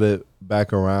brought it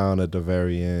back around at the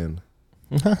very end.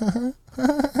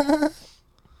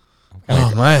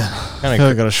 Oh man, I feel like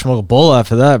I gotta smoke a bowl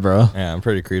after that, bro. Yeah, I'm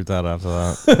pretty creeped out after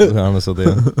that. To be honest with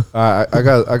you.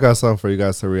 I got something for you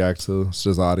guys to react to. It's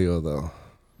just audio though.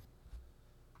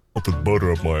 Salted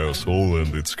butter up my asshole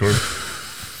and it's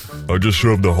I just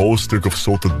shoved a whole stick of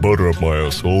salted butter up my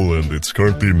asshole and it's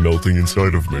currently melting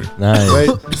inside of me. Nice. Wait,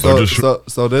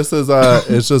 so this is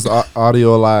it's just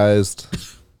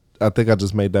audioized. I think I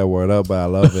just made that word up, but I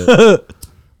love it.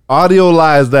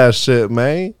 Audioized that shit,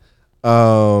 man.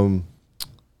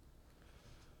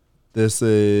 This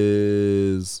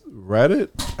is Reddit,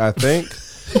 I think.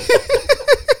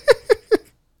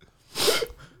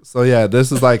 So yeah,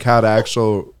 this is like how the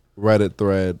actual Reddit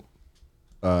thread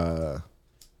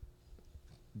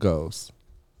goes.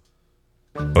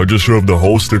 I just shoved a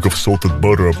whole stick of salted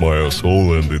butter up my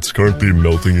asshole and it's currently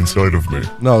melting inside of me.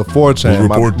 No, 4chan. We'll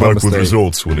report my back with mistake.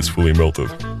 results when it's fully melted.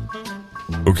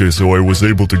 Okay, so I was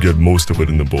able to get most of it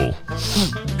in the bowl.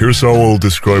 Here's how I'll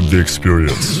describe the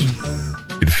experience.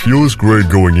 It feels great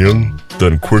going in,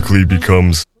 then quickly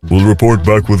becomes, we'll report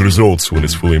back with results when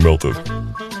it's fully melted.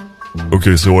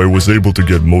 Okay, so I was able to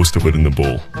get most of it in the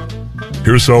bowl.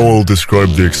 Here's how I'll describe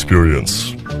the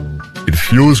experience. It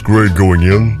feels great going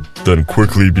in, then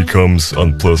quickly becomes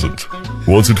unpleasant.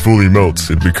 Once it fully melts,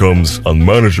 it becomes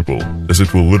unmanageable, as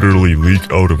it will literally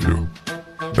leak out of you.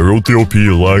 I wrote the OP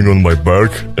lying on my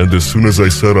back, and as soon as I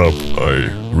sat up, I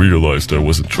realized I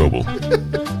was in trouble.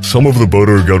 Some of the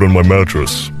butter got on my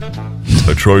mattress.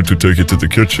 I tried to take it to the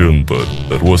kitchen, but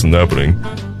that wasn't happening.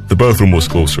 The bathroom was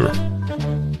closer.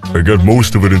 I got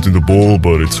most of it into the bowl,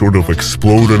 but it sort of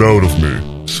exploded out of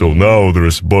me. So now there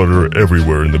is butter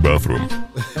everywhere in the bathroom.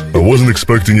 I wasn't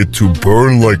expecting it to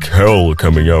burn like hell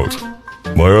coming out.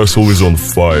 My asshole is on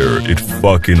fire. It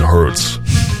fucking hurts.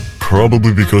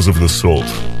 Probably because of the salt.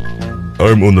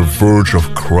 I'm on the verge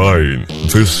of crying.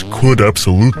 This could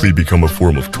absolutely become a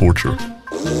form of torture.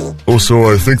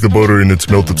 Also, I think the butter in its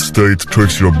melted state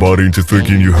tricks your body into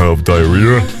thinking you have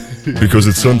diarrhea, because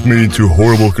it sent me into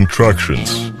horrible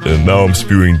contractions, and now I'm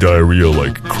spewing diarrhea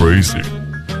like crazy.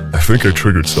 I think I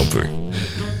triggered something.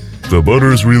 The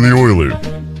butter is really oily.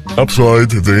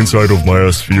 Upside, the inside of my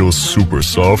ass feels super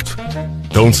soft.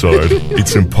 Downside,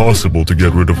 it's impossible to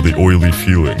get rid of the oily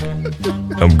feeling.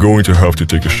 I'm going to have to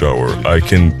take a shower. I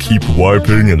can keep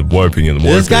wiping and wiping and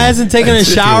wiping. This guy hasn't taken a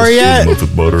shower yet?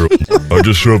 Melted butter. I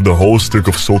just shoved a whole stick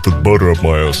of salted butter up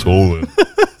my asshole.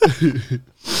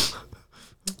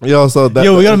 Yo, so that,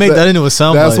 Yo, we gotta make that into a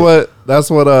sound bite. That's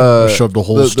what shoved a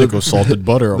whole stick of salted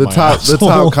butter up my The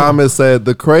top comment said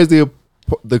the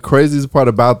craziest part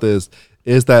about this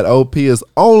is that OP is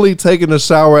only taking a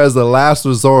shower as a last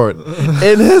resort.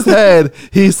 In his head,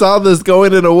 he saw this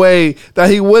going in a way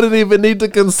that he wouldn't even need to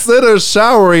consider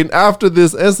showering after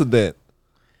this incident.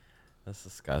 That's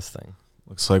disgusting.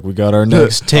 Looks like we got our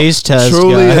next taste test,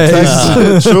 Truly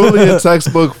guys. truly a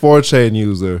textbook 4chan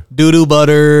user. Doo-doo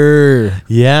butter.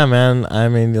 Yeah, man. I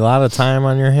mean, a lot of time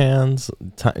on your hands.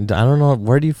 I don't know.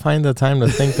 Where do you find the time to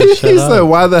think this shit He up? said,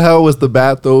 why the hell was the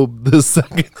bathroom this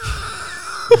second?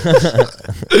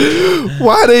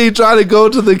 Why did he try to go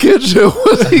to the kitchen?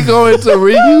 Was he going to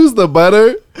reuse the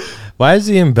butter? Why is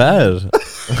he in bed?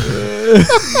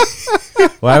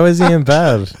 Why was he in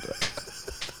bed?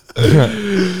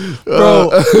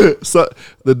 Bro, so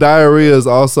the diarrhea is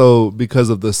also because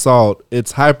of the salt.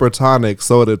 It's hypertonic,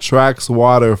 so it attracts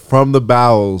water from the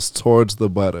bowels towards the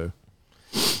butter.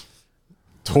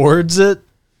 Towards it?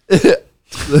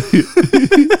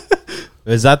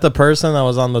 Is that the person that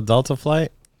was on the Delta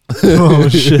flight? Oh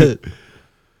shit!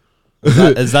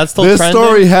 Is that still this trending?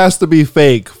 story has to be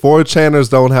fake. 4chaners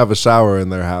don't have a shower in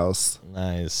their house.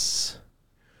 Nice.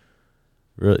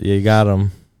 You got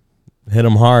him. Hit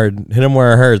him hard. Hit him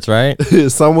where it hurts, right?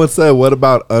 Someone said, "What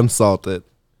about unsalted?"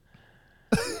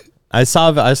 I saw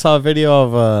a video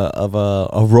of a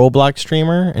Roblox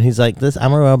streamer, and he's like, "This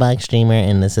I'm a Roblox streamer,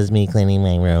 and this is me cleaning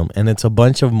my room, and it's a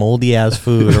bunch of moldy ass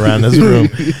food around his room,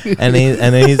 and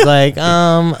then he's like,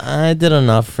 I did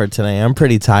enough for today. I'm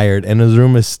pretty tired, and his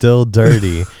room is still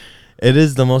dirty. It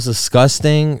is the most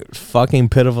disgusting, fucking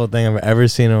pitiful thing I've ever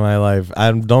seen in my life.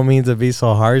 I don't mean to be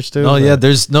so harsh, dude. Oh yeah,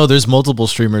 there's multiple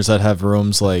streamers that have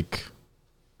rooms like,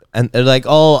 and they're like,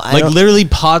 literally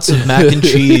pots of mac and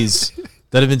cheese.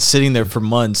 That have been sitting there for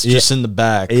months, just in the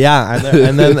back. Yeah,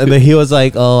 and then he was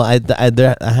like, "Oh, I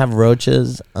have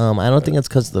roaches. I don't think it's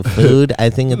because of the food. I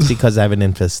think it's because I have an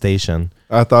infestation."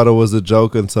 I thought it was a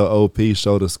joke until OP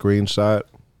showed a screenshot.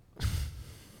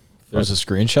 There's a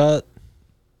screenshot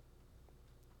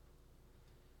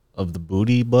of the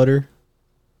booty butter.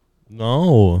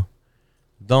 No,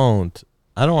 don't.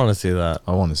 I don't want to see that.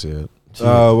 I want to see it.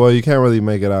 Well, you can't really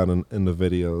make it out in the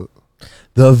video.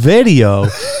 The video.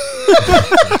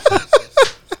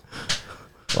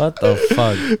 What the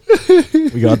fuck?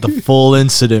 We got the full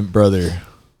incident, brother.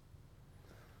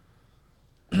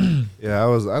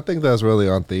 Yeah, I think that's really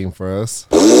on theme for us,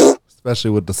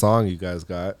 especially with the song you guys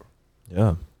got.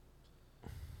 Yeah.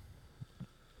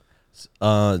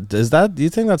 Do you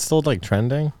think that's still like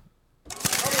trending?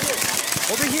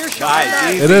 Over here,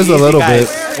 guys. It is a little bit.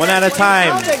 One at a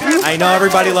time. I know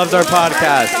everybody loves our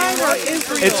podcast.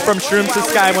 It's From Shrooms to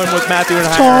Skywin with Matthew and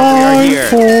Hiram. We are here.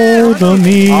 For the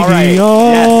media. All right.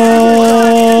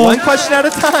 Yes. One question at a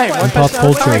time. One question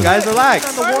at a time. Guys,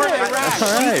 relax. All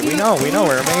right. We know.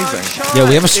 We're amazing. Yeah,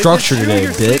 we have a structure today,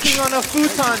 bitch. On a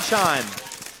futon, Sean.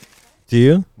 Do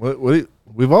you? What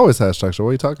we've always had structure. What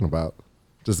are you talking about?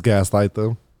 Just gaslight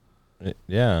them.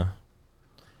 Yeah.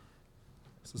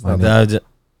 That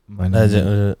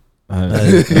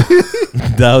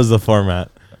was the format.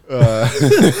 That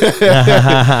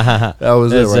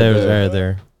was it right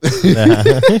there.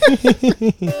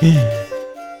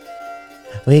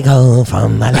 We go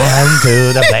from the land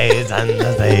to the place and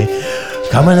the sea.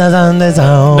 Coming on the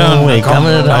zone, we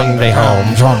coming along the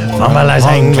home. From a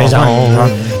sing the song,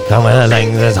 coming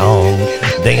along the song.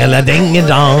 Ding a ding a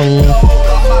dong.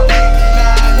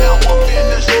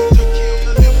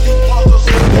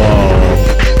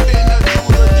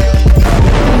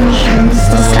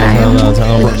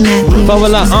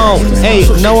 Bubble on, hey,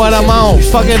 know what I'm on?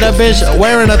 Fucking a bitch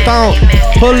wearing a thong.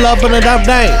 Pull up in the damn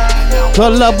thing.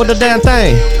 Pull up with the damn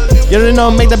thing. You already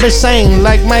know, make the bitch sing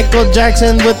like Michael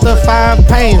Jackson with the 5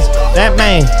 pains. That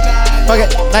man, fuck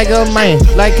it like a man,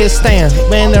 like his stand.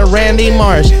 Man, the Randy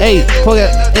Marsh, hey, put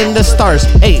it in the stars,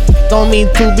 hey, don't mean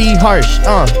to be harsh.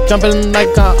 Jumping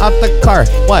like out the car,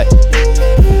 what?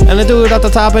 And I do it off the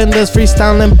top in this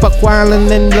freestyling, buck wildin',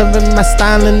 and living my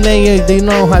style, and then you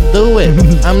know how I do it.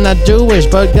 I'm not Jewish,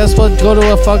 but guess what? Go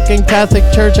to a fucking Catholic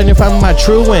church and you find my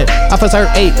truant. Officer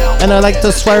 8, and I like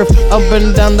to swerve up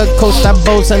and down the coast. I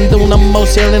boast and do the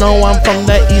most. You know I'm from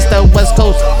the east or west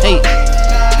coast. Hey,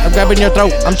 I'm grabbing your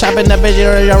throat. I'm chopping that bitch.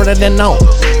 You already know.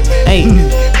 Hey.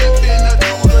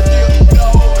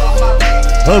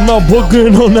 I'm not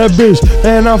fucking on that bitch,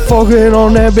 and I'm fucking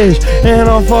on that bitch, and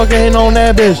I'm fucking on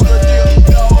that bitch.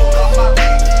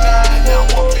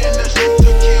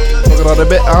 Fucking on that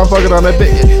bitch. I'm fucking on that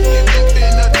bitch.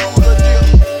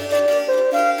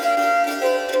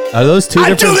 Are those two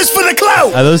different? I do this for the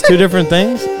clout. Are those two different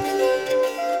things?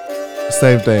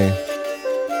 Same thing.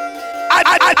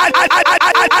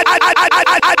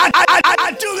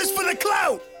 I do this for the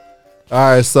clout. All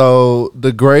right, so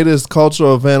the greatest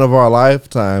cultural event of our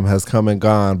lifetime has come and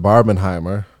gone,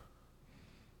 Barbenheimer.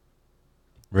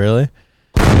 Really?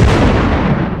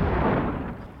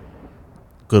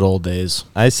 Good old days.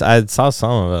 I saw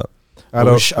some of it. I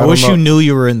wish you knew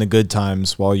you were in the good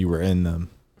times while you were in them.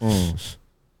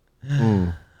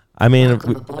 I mean,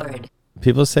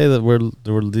 people say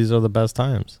that these are the best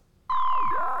times.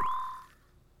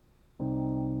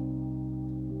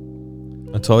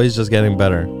 It's always just getting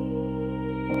better.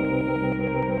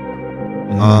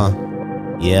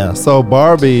 Yeah. So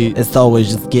Barbie, it's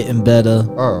always just getting better.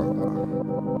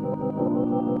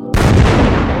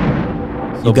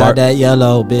 You got that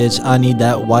yellow, bitch. I need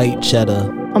that white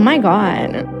cheddar. Oh my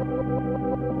god.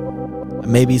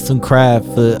 Maybe some crab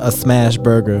for a smash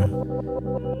burger.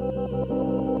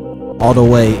 All the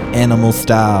way animal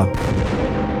style.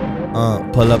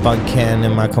 Pull up on Ken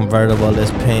in my convertible,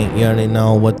 it's pink. You already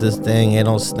know what this thing, it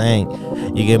don't stink.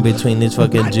 You get between these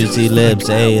fucking juicy lips,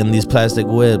 ayy, and these plastic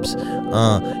whips.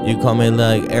 You call me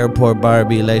like airport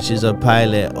Barbie, like she's a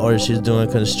pilot or she's doing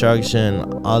construction.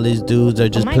 All these dudes are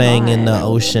just playing in the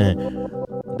ocean.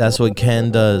 That's what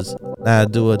Ken does. I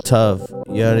do it tough.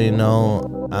 You already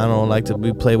know I don't like to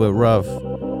be played with rough,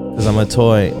 cause I'm a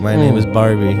toy. My name is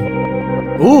Barbie.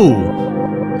 Ooh,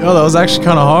 yo, that was actually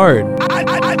kind of hard.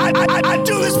 I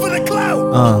do this for the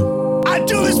clout. I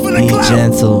do this for the Be clout.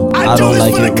 gentle. I don't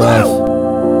like it rough.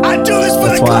 I do this for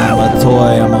That's the why clout. I'm a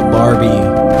toy. I'm a Barbie.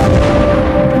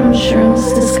 From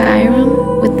Shrooms to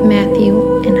Skyrim with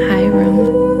Matthew and Hiram.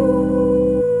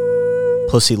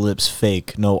 Pussy lips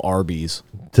fake. No Arby's.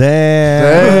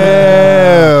 Damn.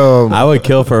 I would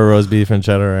kill for a roast beef and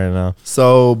cheddar right now.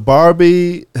 So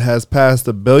Barbie has passed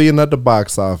 $1 billion at the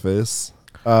box office.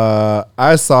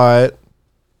 I saw it.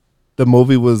 The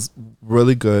movie was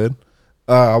really good.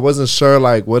 I wasn't sure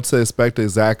like what to expect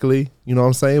exactly, you know what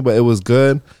I'm saying? But it was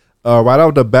good. Right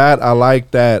off the bat, I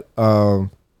like that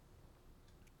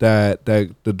that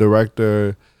the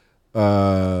director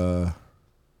Greta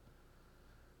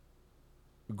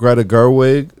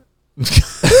Gerwig.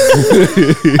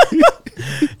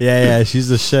 Yeah, she's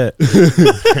the shit.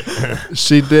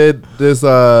 She did this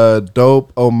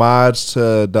dope homage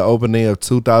to the opening of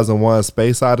 2001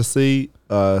 Space Odyssey,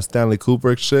 Stanley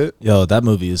Kubrick shit. Yo, that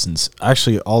movie is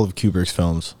actually all of Kubrick's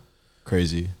films.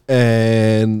 Crazy.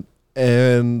 And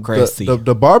Crazy.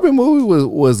 The Barbie movie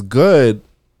was good,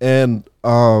 and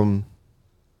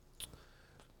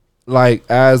like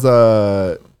as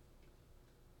a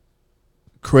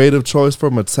creative choice for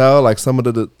Mattel, like some of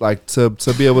the like to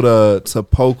be able to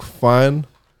poke fun,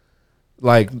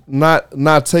 like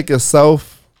not take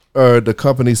itself or the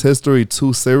company's history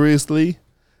too seriously,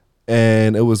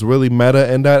 and it was really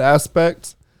meta in that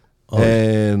aspect.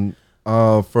 And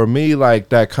for me, like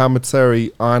that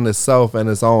commentary on itself and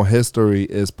its own history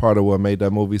is part of what made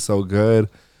that movie so good.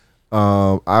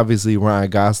 Obviously Ryan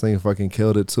Gosling fucking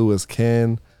killed it too as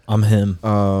Ken. I'm him.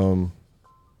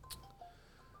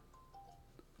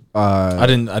 I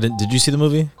didn't. Did you see the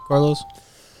movie, Carlos?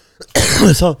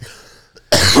 I saw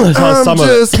I'm some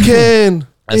just of it. kidding.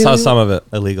 I saw some of it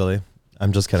illegally.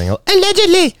 I'm just kidding.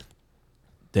 Allegedly.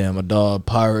 Damn, a dog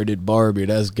pirated Barbie.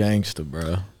 That's gangster,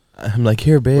 bro. I'm like,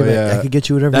 here, babe. I could get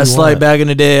you whatever That's you want. like back in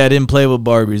the day. I didn't play with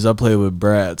Barbies. I played with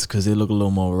brats because they look a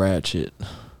little more ratchet.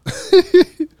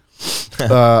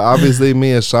 Obviously,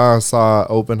 me and Sean saw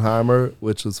Oppenheimer,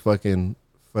 which was fucking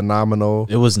phenomenal.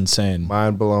 It was insane,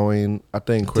 mind blowing. I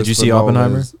think. Did you see Oppenheimer?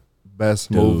 Nolan's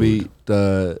best movie.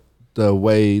 The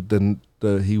way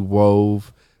he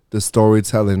wove the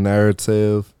storytelling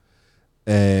narrative,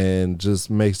 and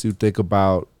just makes you think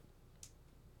about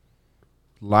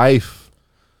life.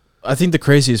 I think the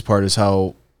craziest part is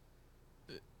how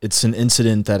it's an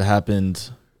incident that happened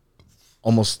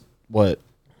almost a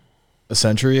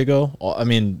century ago. I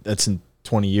mean, that's in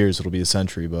 20 years. It'll be a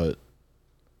century, but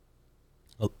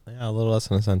yeah, a little less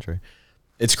than a century.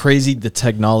 It's crazy the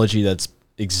technology that's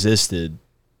existed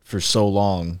for so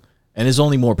long and is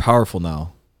only more powerful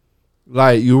now.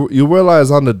 Like you realize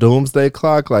on the doomsday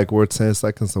clock, like we're 10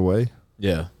 seconds away.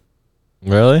 Yeah.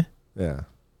 Really? Yeah.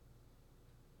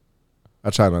 I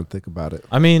try not to think about it.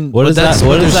 I mean, what is that?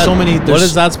 What is that? So many. What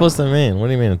is that supposed to mean? What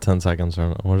do you mean in 10 seconds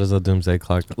from? What is a doomsday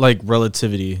clock? Like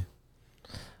relativity.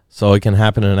 So it can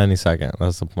happen in any second.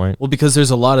 That's the point. Well, because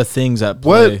there's a lot of things at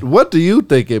play. What do you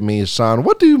think it means, Sean?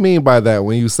 What do you mean by that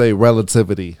when you say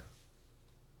relativity?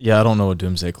 Yeah, I don't know what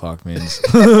doomsday clock means.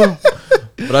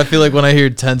 But I feel like when I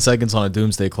hear 10 seconds on a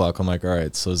doomsday clock, I'm like, all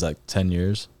right, so is that 10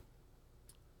 years?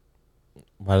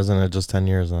 Why isn't it just 10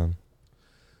 years then?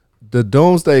 The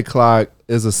doomsday clock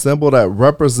is a symbol that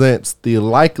represents the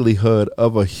likelihood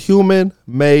of a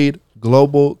human-made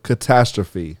global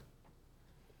catastrophe.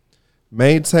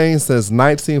 Maintained since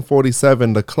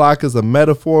 1947, the clock is a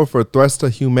metaphor for threats to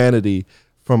humanity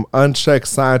from unchecked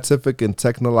scientific and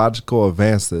technological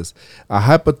advances. A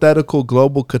hypothetical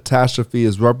global catastrophe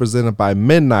is represented by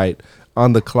midnight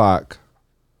on the clock.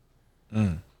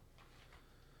 And,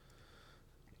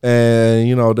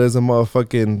 there's a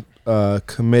motherfucking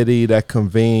committee that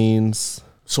convenes.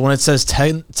 So when it says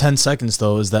 10 seconds,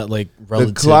 though, is that like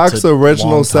relative The clock's to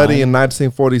original setting time? in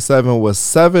 1947 was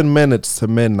 7 minutes to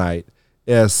midnight.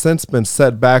 It has since been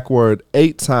set backward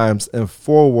 8 times and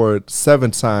forward 7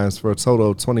 times for a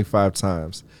total of 25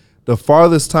 times. The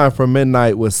farthest time from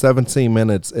midnight was 17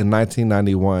 minutes in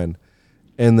 1991,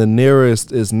 and the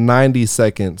nearest is 90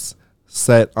 seconds,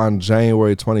 set on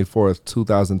January 24th,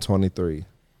 2023.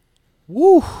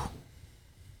 Woo!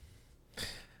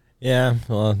 Yeah,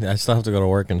 well, I still have to go to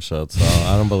work and shit, so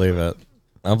I don't believe it.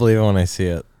 I'll believe it when I see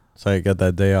it, so I get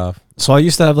that day off. So I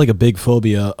used to have like a big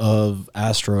phobia of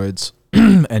asteroids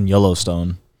and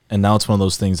Yellowstone, and now it's one of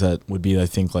those things that would be, I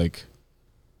think, like,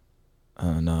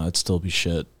 no, it'd still be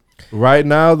shit. Right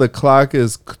now, the clock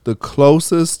is the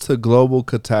closest to global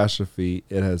catastrophe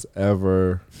it has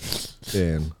ever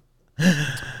been.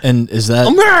 And is that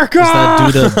America? Is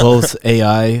that due to both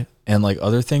AI and like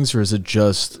other things, or is it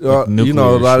just like, nuclear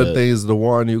a lot shit? of things, the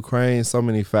war in Ukraine, so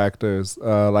many factors.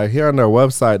 Like here on their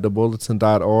website,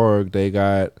 thebulletin.org, they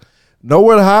got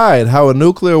nowhere to hide how a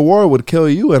nuclear war would kill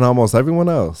you and almost everyone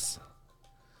else.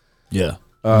 Yeah.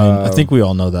 I think we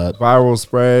all know that. Viral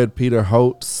spread, Peter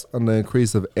Hotz on the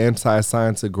increase of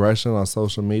anti-science aggression on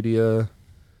social media.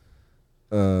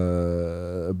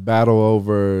 Battle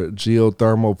over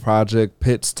geothermal project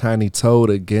pits tiny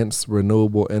toad against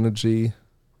renewable energy.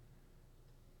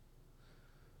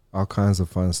 All kinds of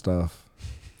fun stuff.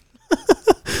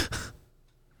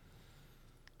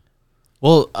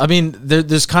 Well, I mean,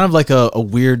 there's kind of like a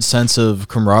weird sense of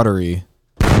camaraderie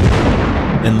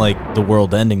in like the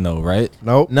world ending though, right?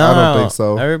 Nope. No, I don't think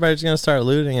so. Everybody's gonna start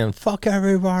looting and fuck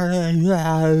everybody.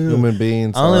 Human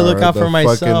beings. I only are look out the for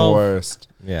myself. Fucking worst.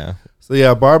 Yeah. So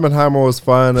yeah, Barbenheimer was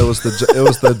fun. It was the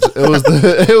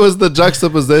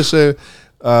juxtaposition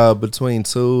between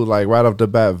two, like right off the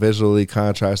bat, visually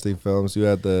contrasting films. You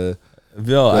had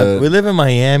we live in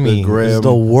Miami. grim- It's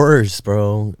the worst,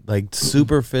 bro. Like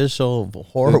superficial,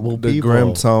 horrible the people.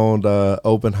 grim toned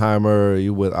Oppenheimer.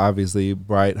 You with obviously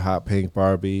bright, hot pink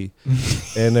Barbie,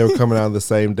 and they were coming out the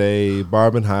same day.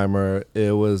 Barbenheimer.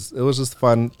 It was just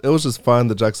fun. It was just fun.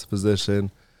 The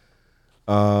juxtaposition.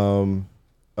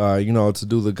 To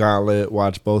do the gauntlet,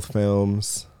 watch both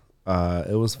films.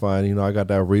 It was fun. I got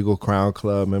that Regal Crown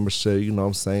Club membership, you know what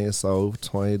I'm saying? So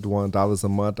 $21 a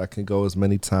month, I can go as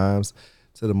many times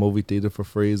to the movie theater for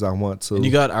free as I want to. And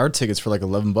you got our tickets for like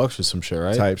 $11 or some shit,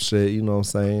 right? Type shit, you know what I'm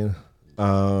saying?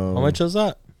 How much is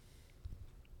that?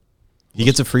 He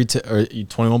gets a free or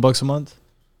 $21 a month?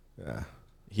 Yeah.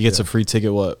 He gets a free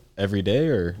ticket every day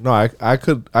or? No, I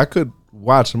could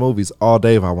watch movies all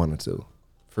day if I wanted to.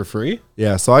 For free?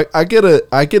 Yeah, so I get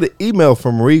an email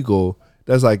from Regal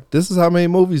that's like, this is how many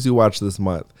movies you watch this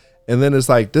month. And then it's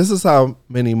like, this is how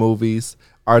many movies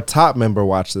our top member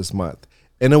watched this month.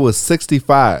 And it was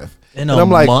 65. In and a I'm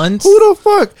like, month? who the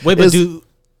fuck? Wait, but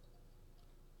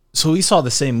so he saw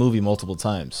the same movie multiple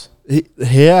times? He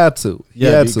had to.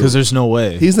 Yeah, because there's no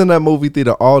way. He's in that movie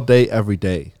theater all day, every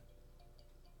day.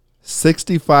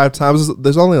 65 times.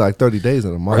 There's only like 30 days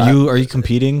in a month. Are you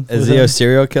competing? Is he a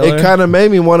serial killer? It kind of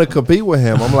made me want to compete with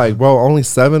him. I'm like, bro, only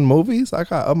 7 movies? I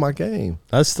got up my game.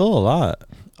 That's still a lot.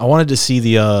 I wanted to see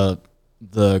the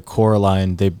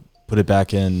Coraline. They put it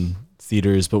back in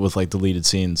theaters, but with like deleted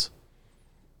scenes.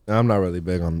 I'm not really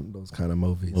big on those kind of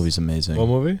movies. Movie's amazing. What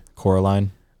movie?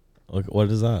 Coraline. What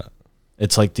is that?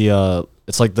 It's like the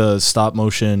stop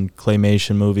motion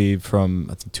claymation movie from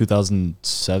I think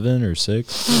 2007 or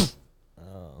 6.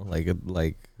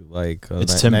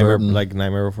 It's Tim Burton, like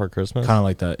Nightmare Before Christmas. Kind of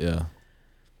like that, yeah.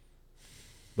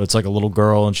 But it's like a little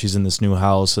girl and she's in this new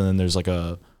house, and then there's like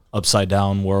a upside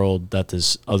down world that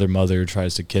this other mother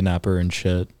tries to kidnap her and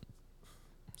shit.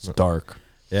 It's dark.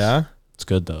 Yeah, it's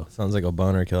good though. Sounds like a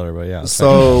boner killer, but yeah.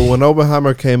 So when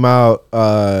Oppenheimer came out,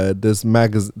 this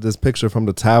picture from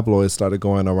the tabloids started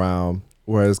going around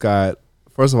where it's got.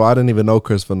 First of all, I didn't even know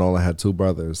Christopher Nolan had 2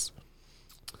 brothers,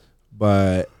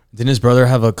 but didn't his brother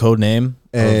have a code name?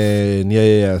 And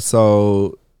yeah.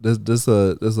 So this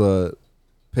a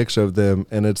picture of them,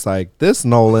 and it's like, this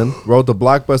Nolan wrote the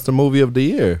blockbuster movie of the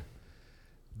year.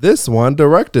 This one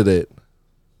directed it.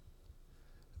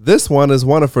 This one is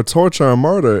wanted for torture and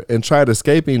murder and tried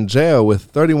escaping jail with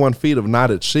 31 feet of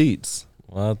knotted sheets.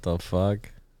 What the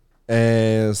fuck?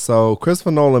 And so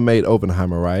Christopher Nolan made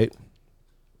Oppenheimer, right?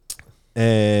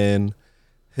 And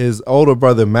his older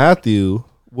brother Matthew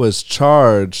was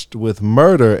charged with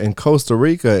murder in Costa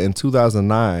Rica in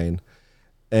 2009.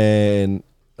 And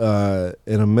in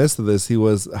the midst of this, he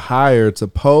was hired to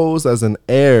pose as an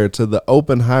heir to the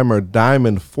Oppenheimer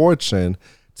diamond fortune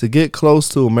to get close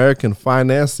to American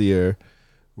financier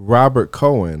Robert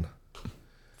Cohen.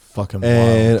 Fucking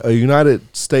and wild. A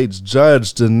United States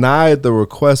judge denied the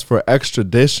request for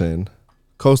extradition.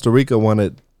 Costa Rica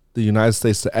wanted the United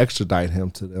States to extradite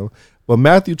him to them. But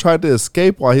Matthew tried to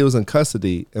escape while he was in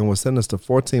custody and was sentenced to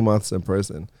 14 months in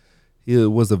prison. He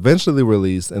was eventually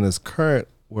released, and his current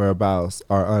whereabouts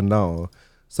are unknown.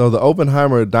 So the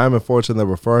Oppenheimer diamond fortune they're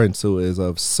referring to is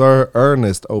of Sir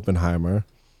Ernest Oppenheimer.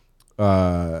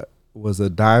 Was a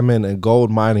diamond and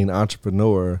gold mining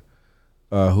entrepreneur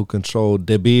who controlled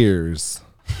De Beers.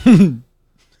 Hey,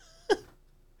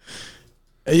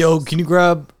 yo, can you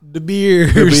grab the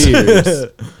beers?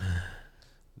 De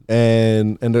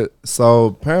Beers. So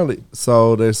apparently,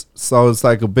 it's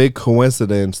like a big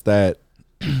coincidence that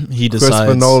he decides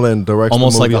Christopher Nolan directs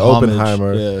almost the movie like a homage,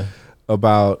 Oppenheimer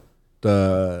about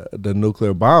the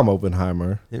nuclear bomb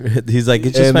Oppenheimer. He's like,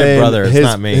 it's just my brother, it's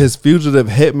not me. His fugitive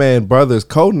hitman brother's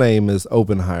code name is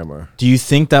Oppenheimer. Do you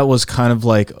think that was kind of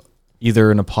like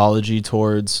either an apology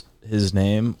towards his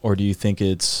name, or do you think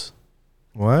it's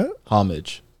what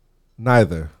homage?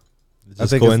 Neither. I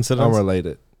think coincidence? It's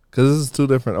unrelated because this is 2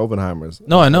 different Oppenheimers.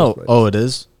 No, I know. Oh, it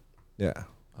is? Yeah.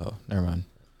 Oh, never mind.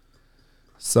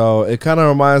 So it kind of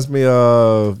reminds me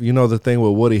of, the thing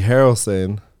with Woody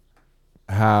Harrelson,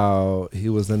 how he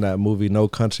was in that movie No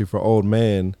Country for Old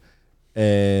Men,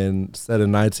 and set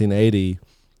in 1980,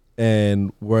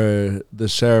 and where the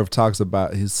sheriff talks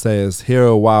about, he says, here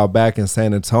a while back in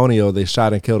San Antonio, they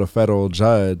shot and killed a federal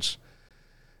judge,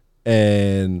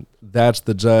 and that's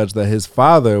the judge that his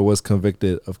father was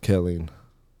convicted of killing.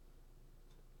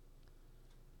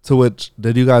 To which,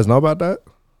 did you guys know about that?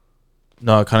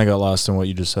 No, I kind of got lost in what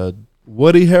you just said.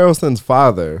 Woody Harrelson's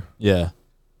father Yeah.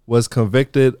 was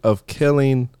convicted of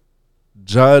killing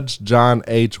Judge John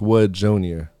H. Wood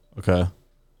Jr. Okay.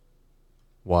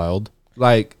 Wild.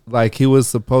 Like he was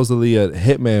supposedly a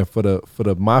hitman for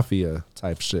the mafia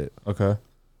type shit. Okay.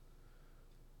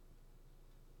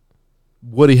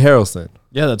 Woody Harrelson.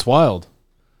 Yeah, that's wild.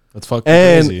 That's fucking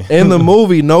And crazy. in the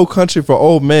movie No Country for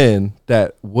Old Men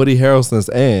that Woody Harrelson's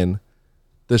in,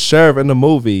 the sheriff in the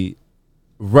movie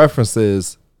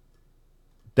references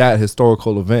that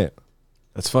historical event.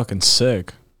 That's fucking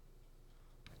sick.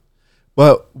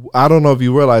 But I don't know if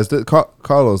you realize that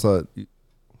Carlos,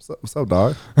 what's up,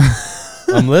 dog?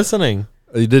 I'm listening.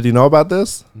 Did you know about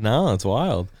this? No, it's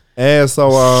wild. And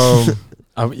so,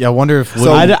 I wonder if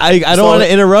So I don't want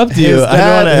to interrupt you.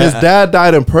 His dad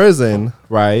died in prison,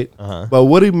 right? But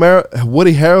Woody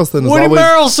Harrelson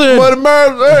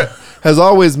has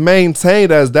always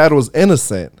maintained that his dad was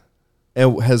innocent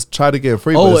and has tried to get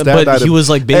free. Oh, his dad died he was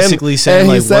like basically saying,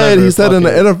 and like, he said in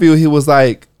the interview, he was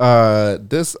like,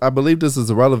 "This, I believe this is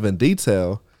a relevant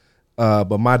detail,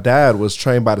 but my dad was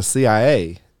trained by the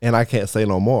CIA, and I can't say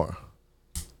no more."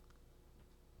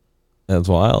 That's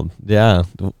wild. Yeah.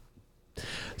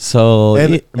 So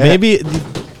maybe.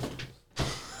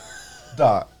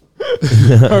 Doc.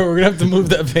 We're gonna have to move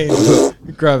that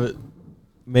paint. Grab it.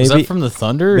 Maybe is that from the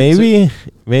thunder? Maybe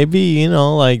you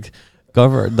know, like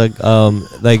like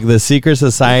the secret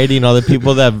society and all the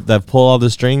people that pull all the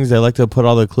strings. They like to put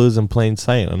all the clues in plain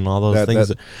sight and all those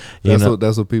things.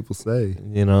 That's what people say.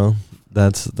 You know,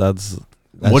 that's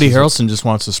Woody Harrelson just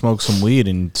wants to smoke some weed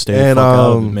and stay the fuck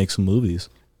out and make some movies.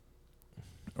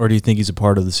 Or do you think he's a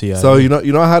part of the CIA? So you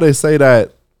know how they say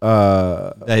that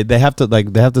they have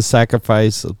to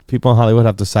sacrifice, people in Hollywood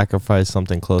have to sacrifice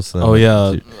something close to them. Oh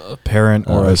yeah, a parent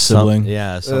or a sibling.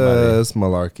 Somebody. It's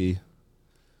malarkey.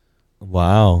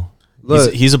 Wow.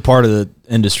 Look, he's a part of the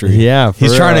industry. Yeah,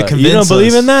 he's trying to convince. You don't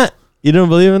believe in that? You don't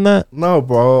believe in that? No,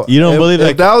 bro. You don't believe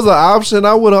if that was an option,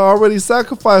 I would have already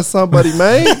sacrificed somebody,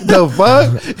 man. The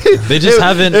fuck? They just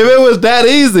haven't. If it was that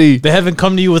easy, they haven't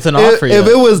come to you with an offer yet. If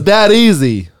it was that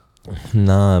easy,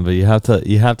 nah. But you have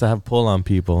to have pull on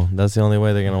people. That's the only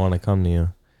way they're gonna want to come to you.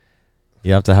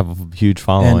 You have to have a huge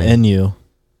following. And in you.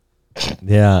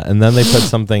 Yeah, and then they put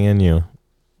something in you,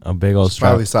 a big old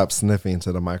strap. Probably stop sniffing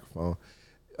to the microphone.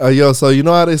 So you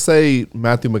know how they say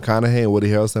Matthew McConaughey and Woody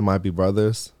Harrelson might be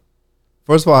brothers?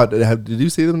 First of all, did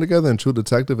you see them together in True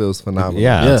Detective? It was phenomenal.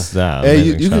 Yeah.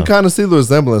 And you can kind of see the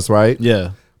resemblance, right?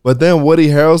 Yeah. But then Woody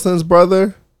Harrelson's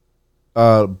brother,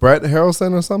 Brett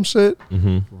Harrelson or some shit,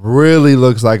 really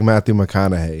looks like Matthew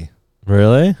McConaughey.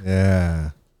 Really?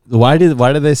 Yeah. Why did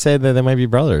they say that they might be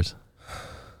brothers?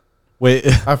 Wait,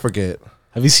 I forget.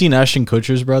 Have you seen Ashton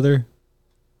Kutcher's brother?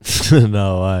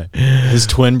 No, why? His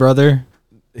twin brother?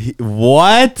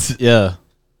 What? Yeah.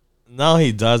 No,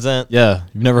 he doesn't. Yeah.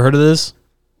 You've never heard of this?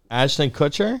 Ashton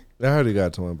Kutcher? I heard he got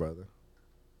a twin brother.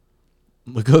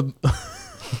 Look up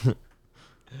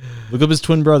his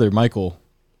twin brother, Michael.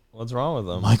 What's wrong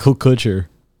with him? Michael Kutcher.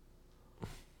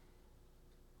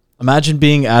 Imagine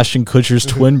being Ashton Kutcher's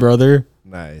twin brother.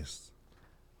 Nice.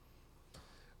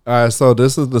 All right, so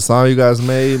this is the song you guys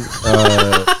made.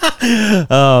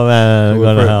 Oh man,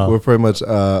 we're pretty much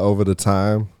over the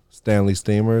time. Stanley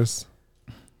Steamers.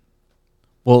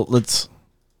 Well, let's.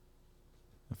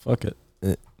 Fuck it.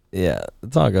 Yeah,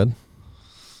 it's all good.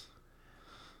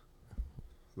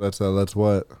 Let's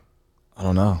what? I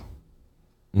don't know.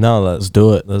 No, let's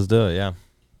do it. Let's do it. Yeah.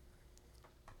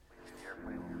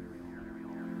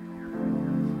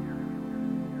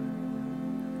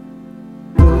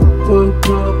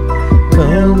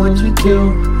 Girl, what you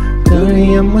do?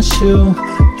 Dirty in my shoe,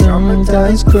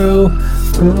 traumatized crew.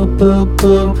 Boop, boop,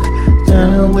 boop.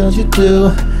 Girl, what you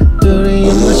do? Dirty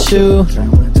in my shoe,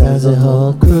 traumatized the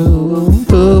whole crew.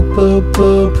 Boop, boop,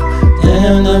 boop.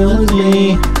 Damn, that was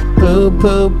me. Boop,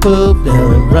 boop, boop.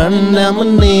 Damn, running down my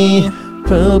knee.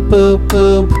 Boop, boop,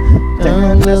 boop.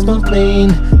 Damn, that's my spleen.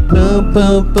 Boop,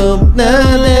 boop, boop.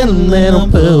 Now, little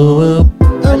boop.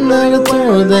 I'm not a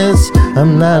terrorist,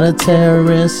 I'm not a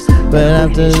terrorist. But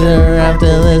after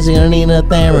this, you're gonna need a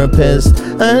therapist.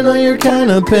 I know you're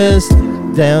kinda pissed,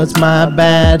 damn, it's my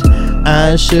bad.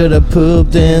 I should've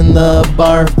pooped in the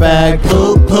barf bag.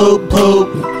 Poop, poop,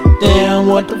 poop, damn,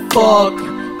 what the fuck?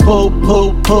 Poop,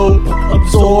 poop, poop,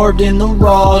 absorbed in the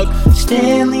rock.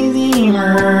 Stanley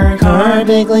Steamer,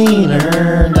 carpet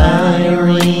cleaner,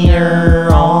 diarrhea,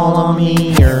 all on me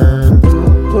here.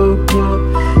 Poop, poop, poop.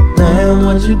 Damn,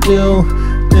 what you do?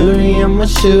 Dirty in my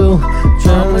shoe,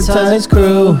 traumatized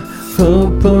crew.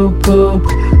 Poop, poop, poop.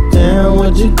 Damn,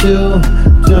 what you do?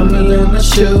 Jumping in my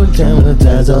shoe,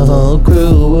 traumatize a whole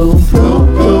crew. Poop,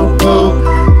 poop, poop.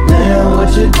 Damn,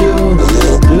 what you do?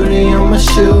 Duty on my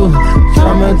shoe,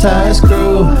 traumatized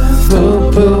crew.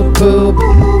 Poop, poop, poop.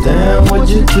 Damn, what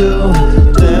you do?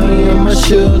 Duty on my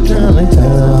shoe,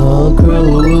 traumatize a whole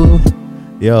crew.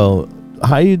 Yo,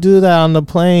 how you do that on the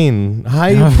plane? How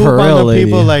you poop For on real, the lady.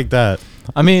 people like that?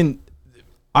 I mean,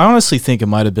 I honestly think it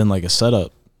might have been like a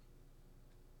setup.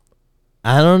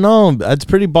 I don't know. It's a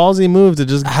pretty ballsy move to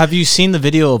just. Have you seen the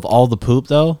video of all the poop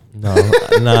though? No,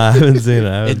 no, I haven't seen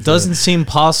it. It doesn't seem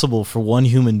possible for one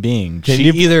human being. Can She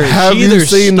you- either Have she you either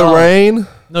seen the stuffed- rain?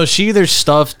 No, she either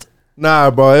stuffed.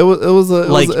 Nah, bro. It was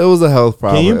a health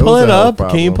problem. Can you pull it up?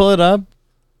 Can you pull it up?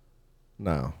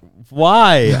 No.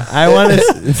 Why? I want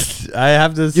to. I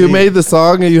have to. See. You made the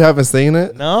song and you haven't seen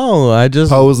it? No, I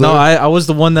just. Poser. No, I was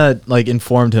the one that like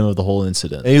informed him of the whole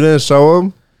incident. And you didn't show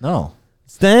him? No.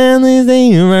 Stanley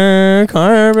Steamer,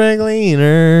 carpet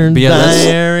cleaner, But yeah,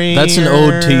 diary. that's an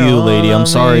ode to you, lady. I'm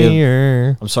sorry.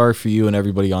 Diary. I'm sorry for you and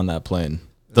everybody on that plane.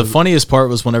 The funniest part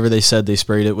was whenever they said they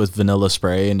sprayed it with vanilla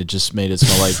spray and it just made it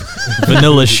smell like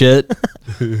vanilla shit.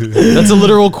 That's a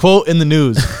literal quote in the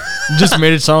news. Just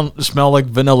made it smell like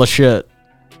vanilla shit.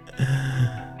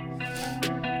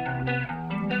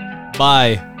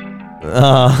 Bye.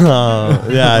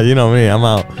 Yeah, you know me. I'm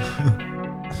out.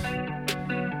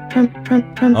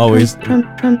 Oh, we're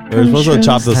supposed to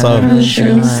chop this up. From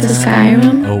Shrooms to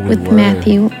Skyrim Oh, we with were.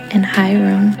 Matthew and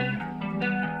Hiram.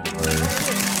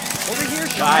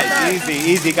 Guys,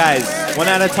 easy, guys. One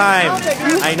at a time.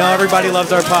 I know everybody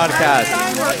loves our podcast.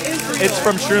 It's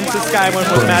From Shrooms to Skyrim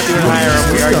with Matthew and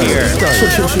Hiram. We are here.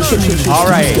 All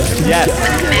right, yes.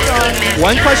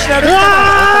 One question at a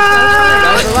time.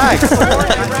 Guys,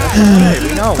 relax.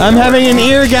 We know. I'm having an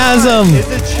eargasm. Is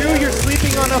it true you're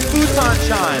sleeping on a futon,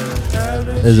 Sean?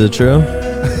 Is it true?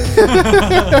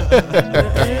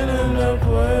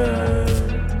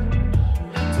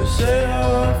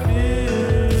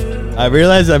 I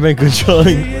realized I've been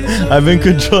controlling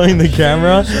the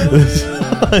camera this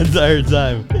entire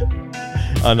time.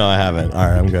 Oh no, I haven't. All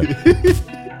right, I'm good.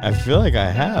 I feel like I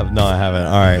have. No, I haven't.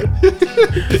 All right.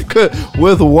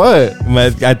 With what?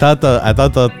 I thought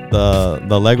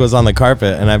the leg was on the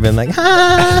carpet, and I've been like,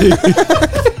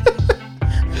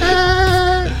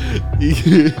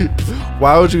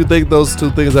 Why would you think those two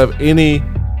things have any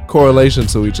correlation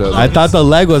to each other? I thought the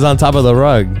leg was on top of the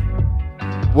rug.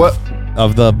 What?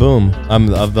 Of the boom.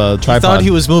 Of the tripod. I thought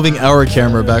he was moving our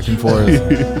camera back and forth.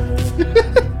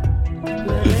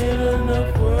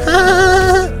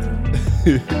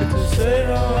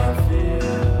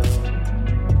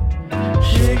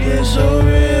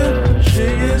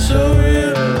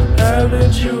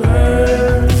 Haven't you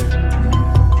heard?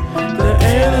 There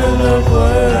ain't enough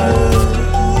words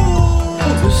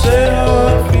to say how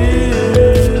I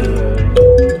feel.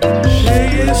 She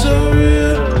gets so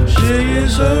real, she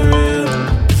gets so real.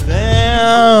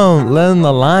 Damn, letting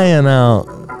the lion out.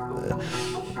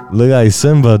 Look like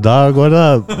Simba, dog. What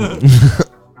up?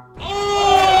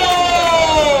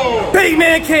 Big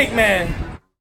man, cake man.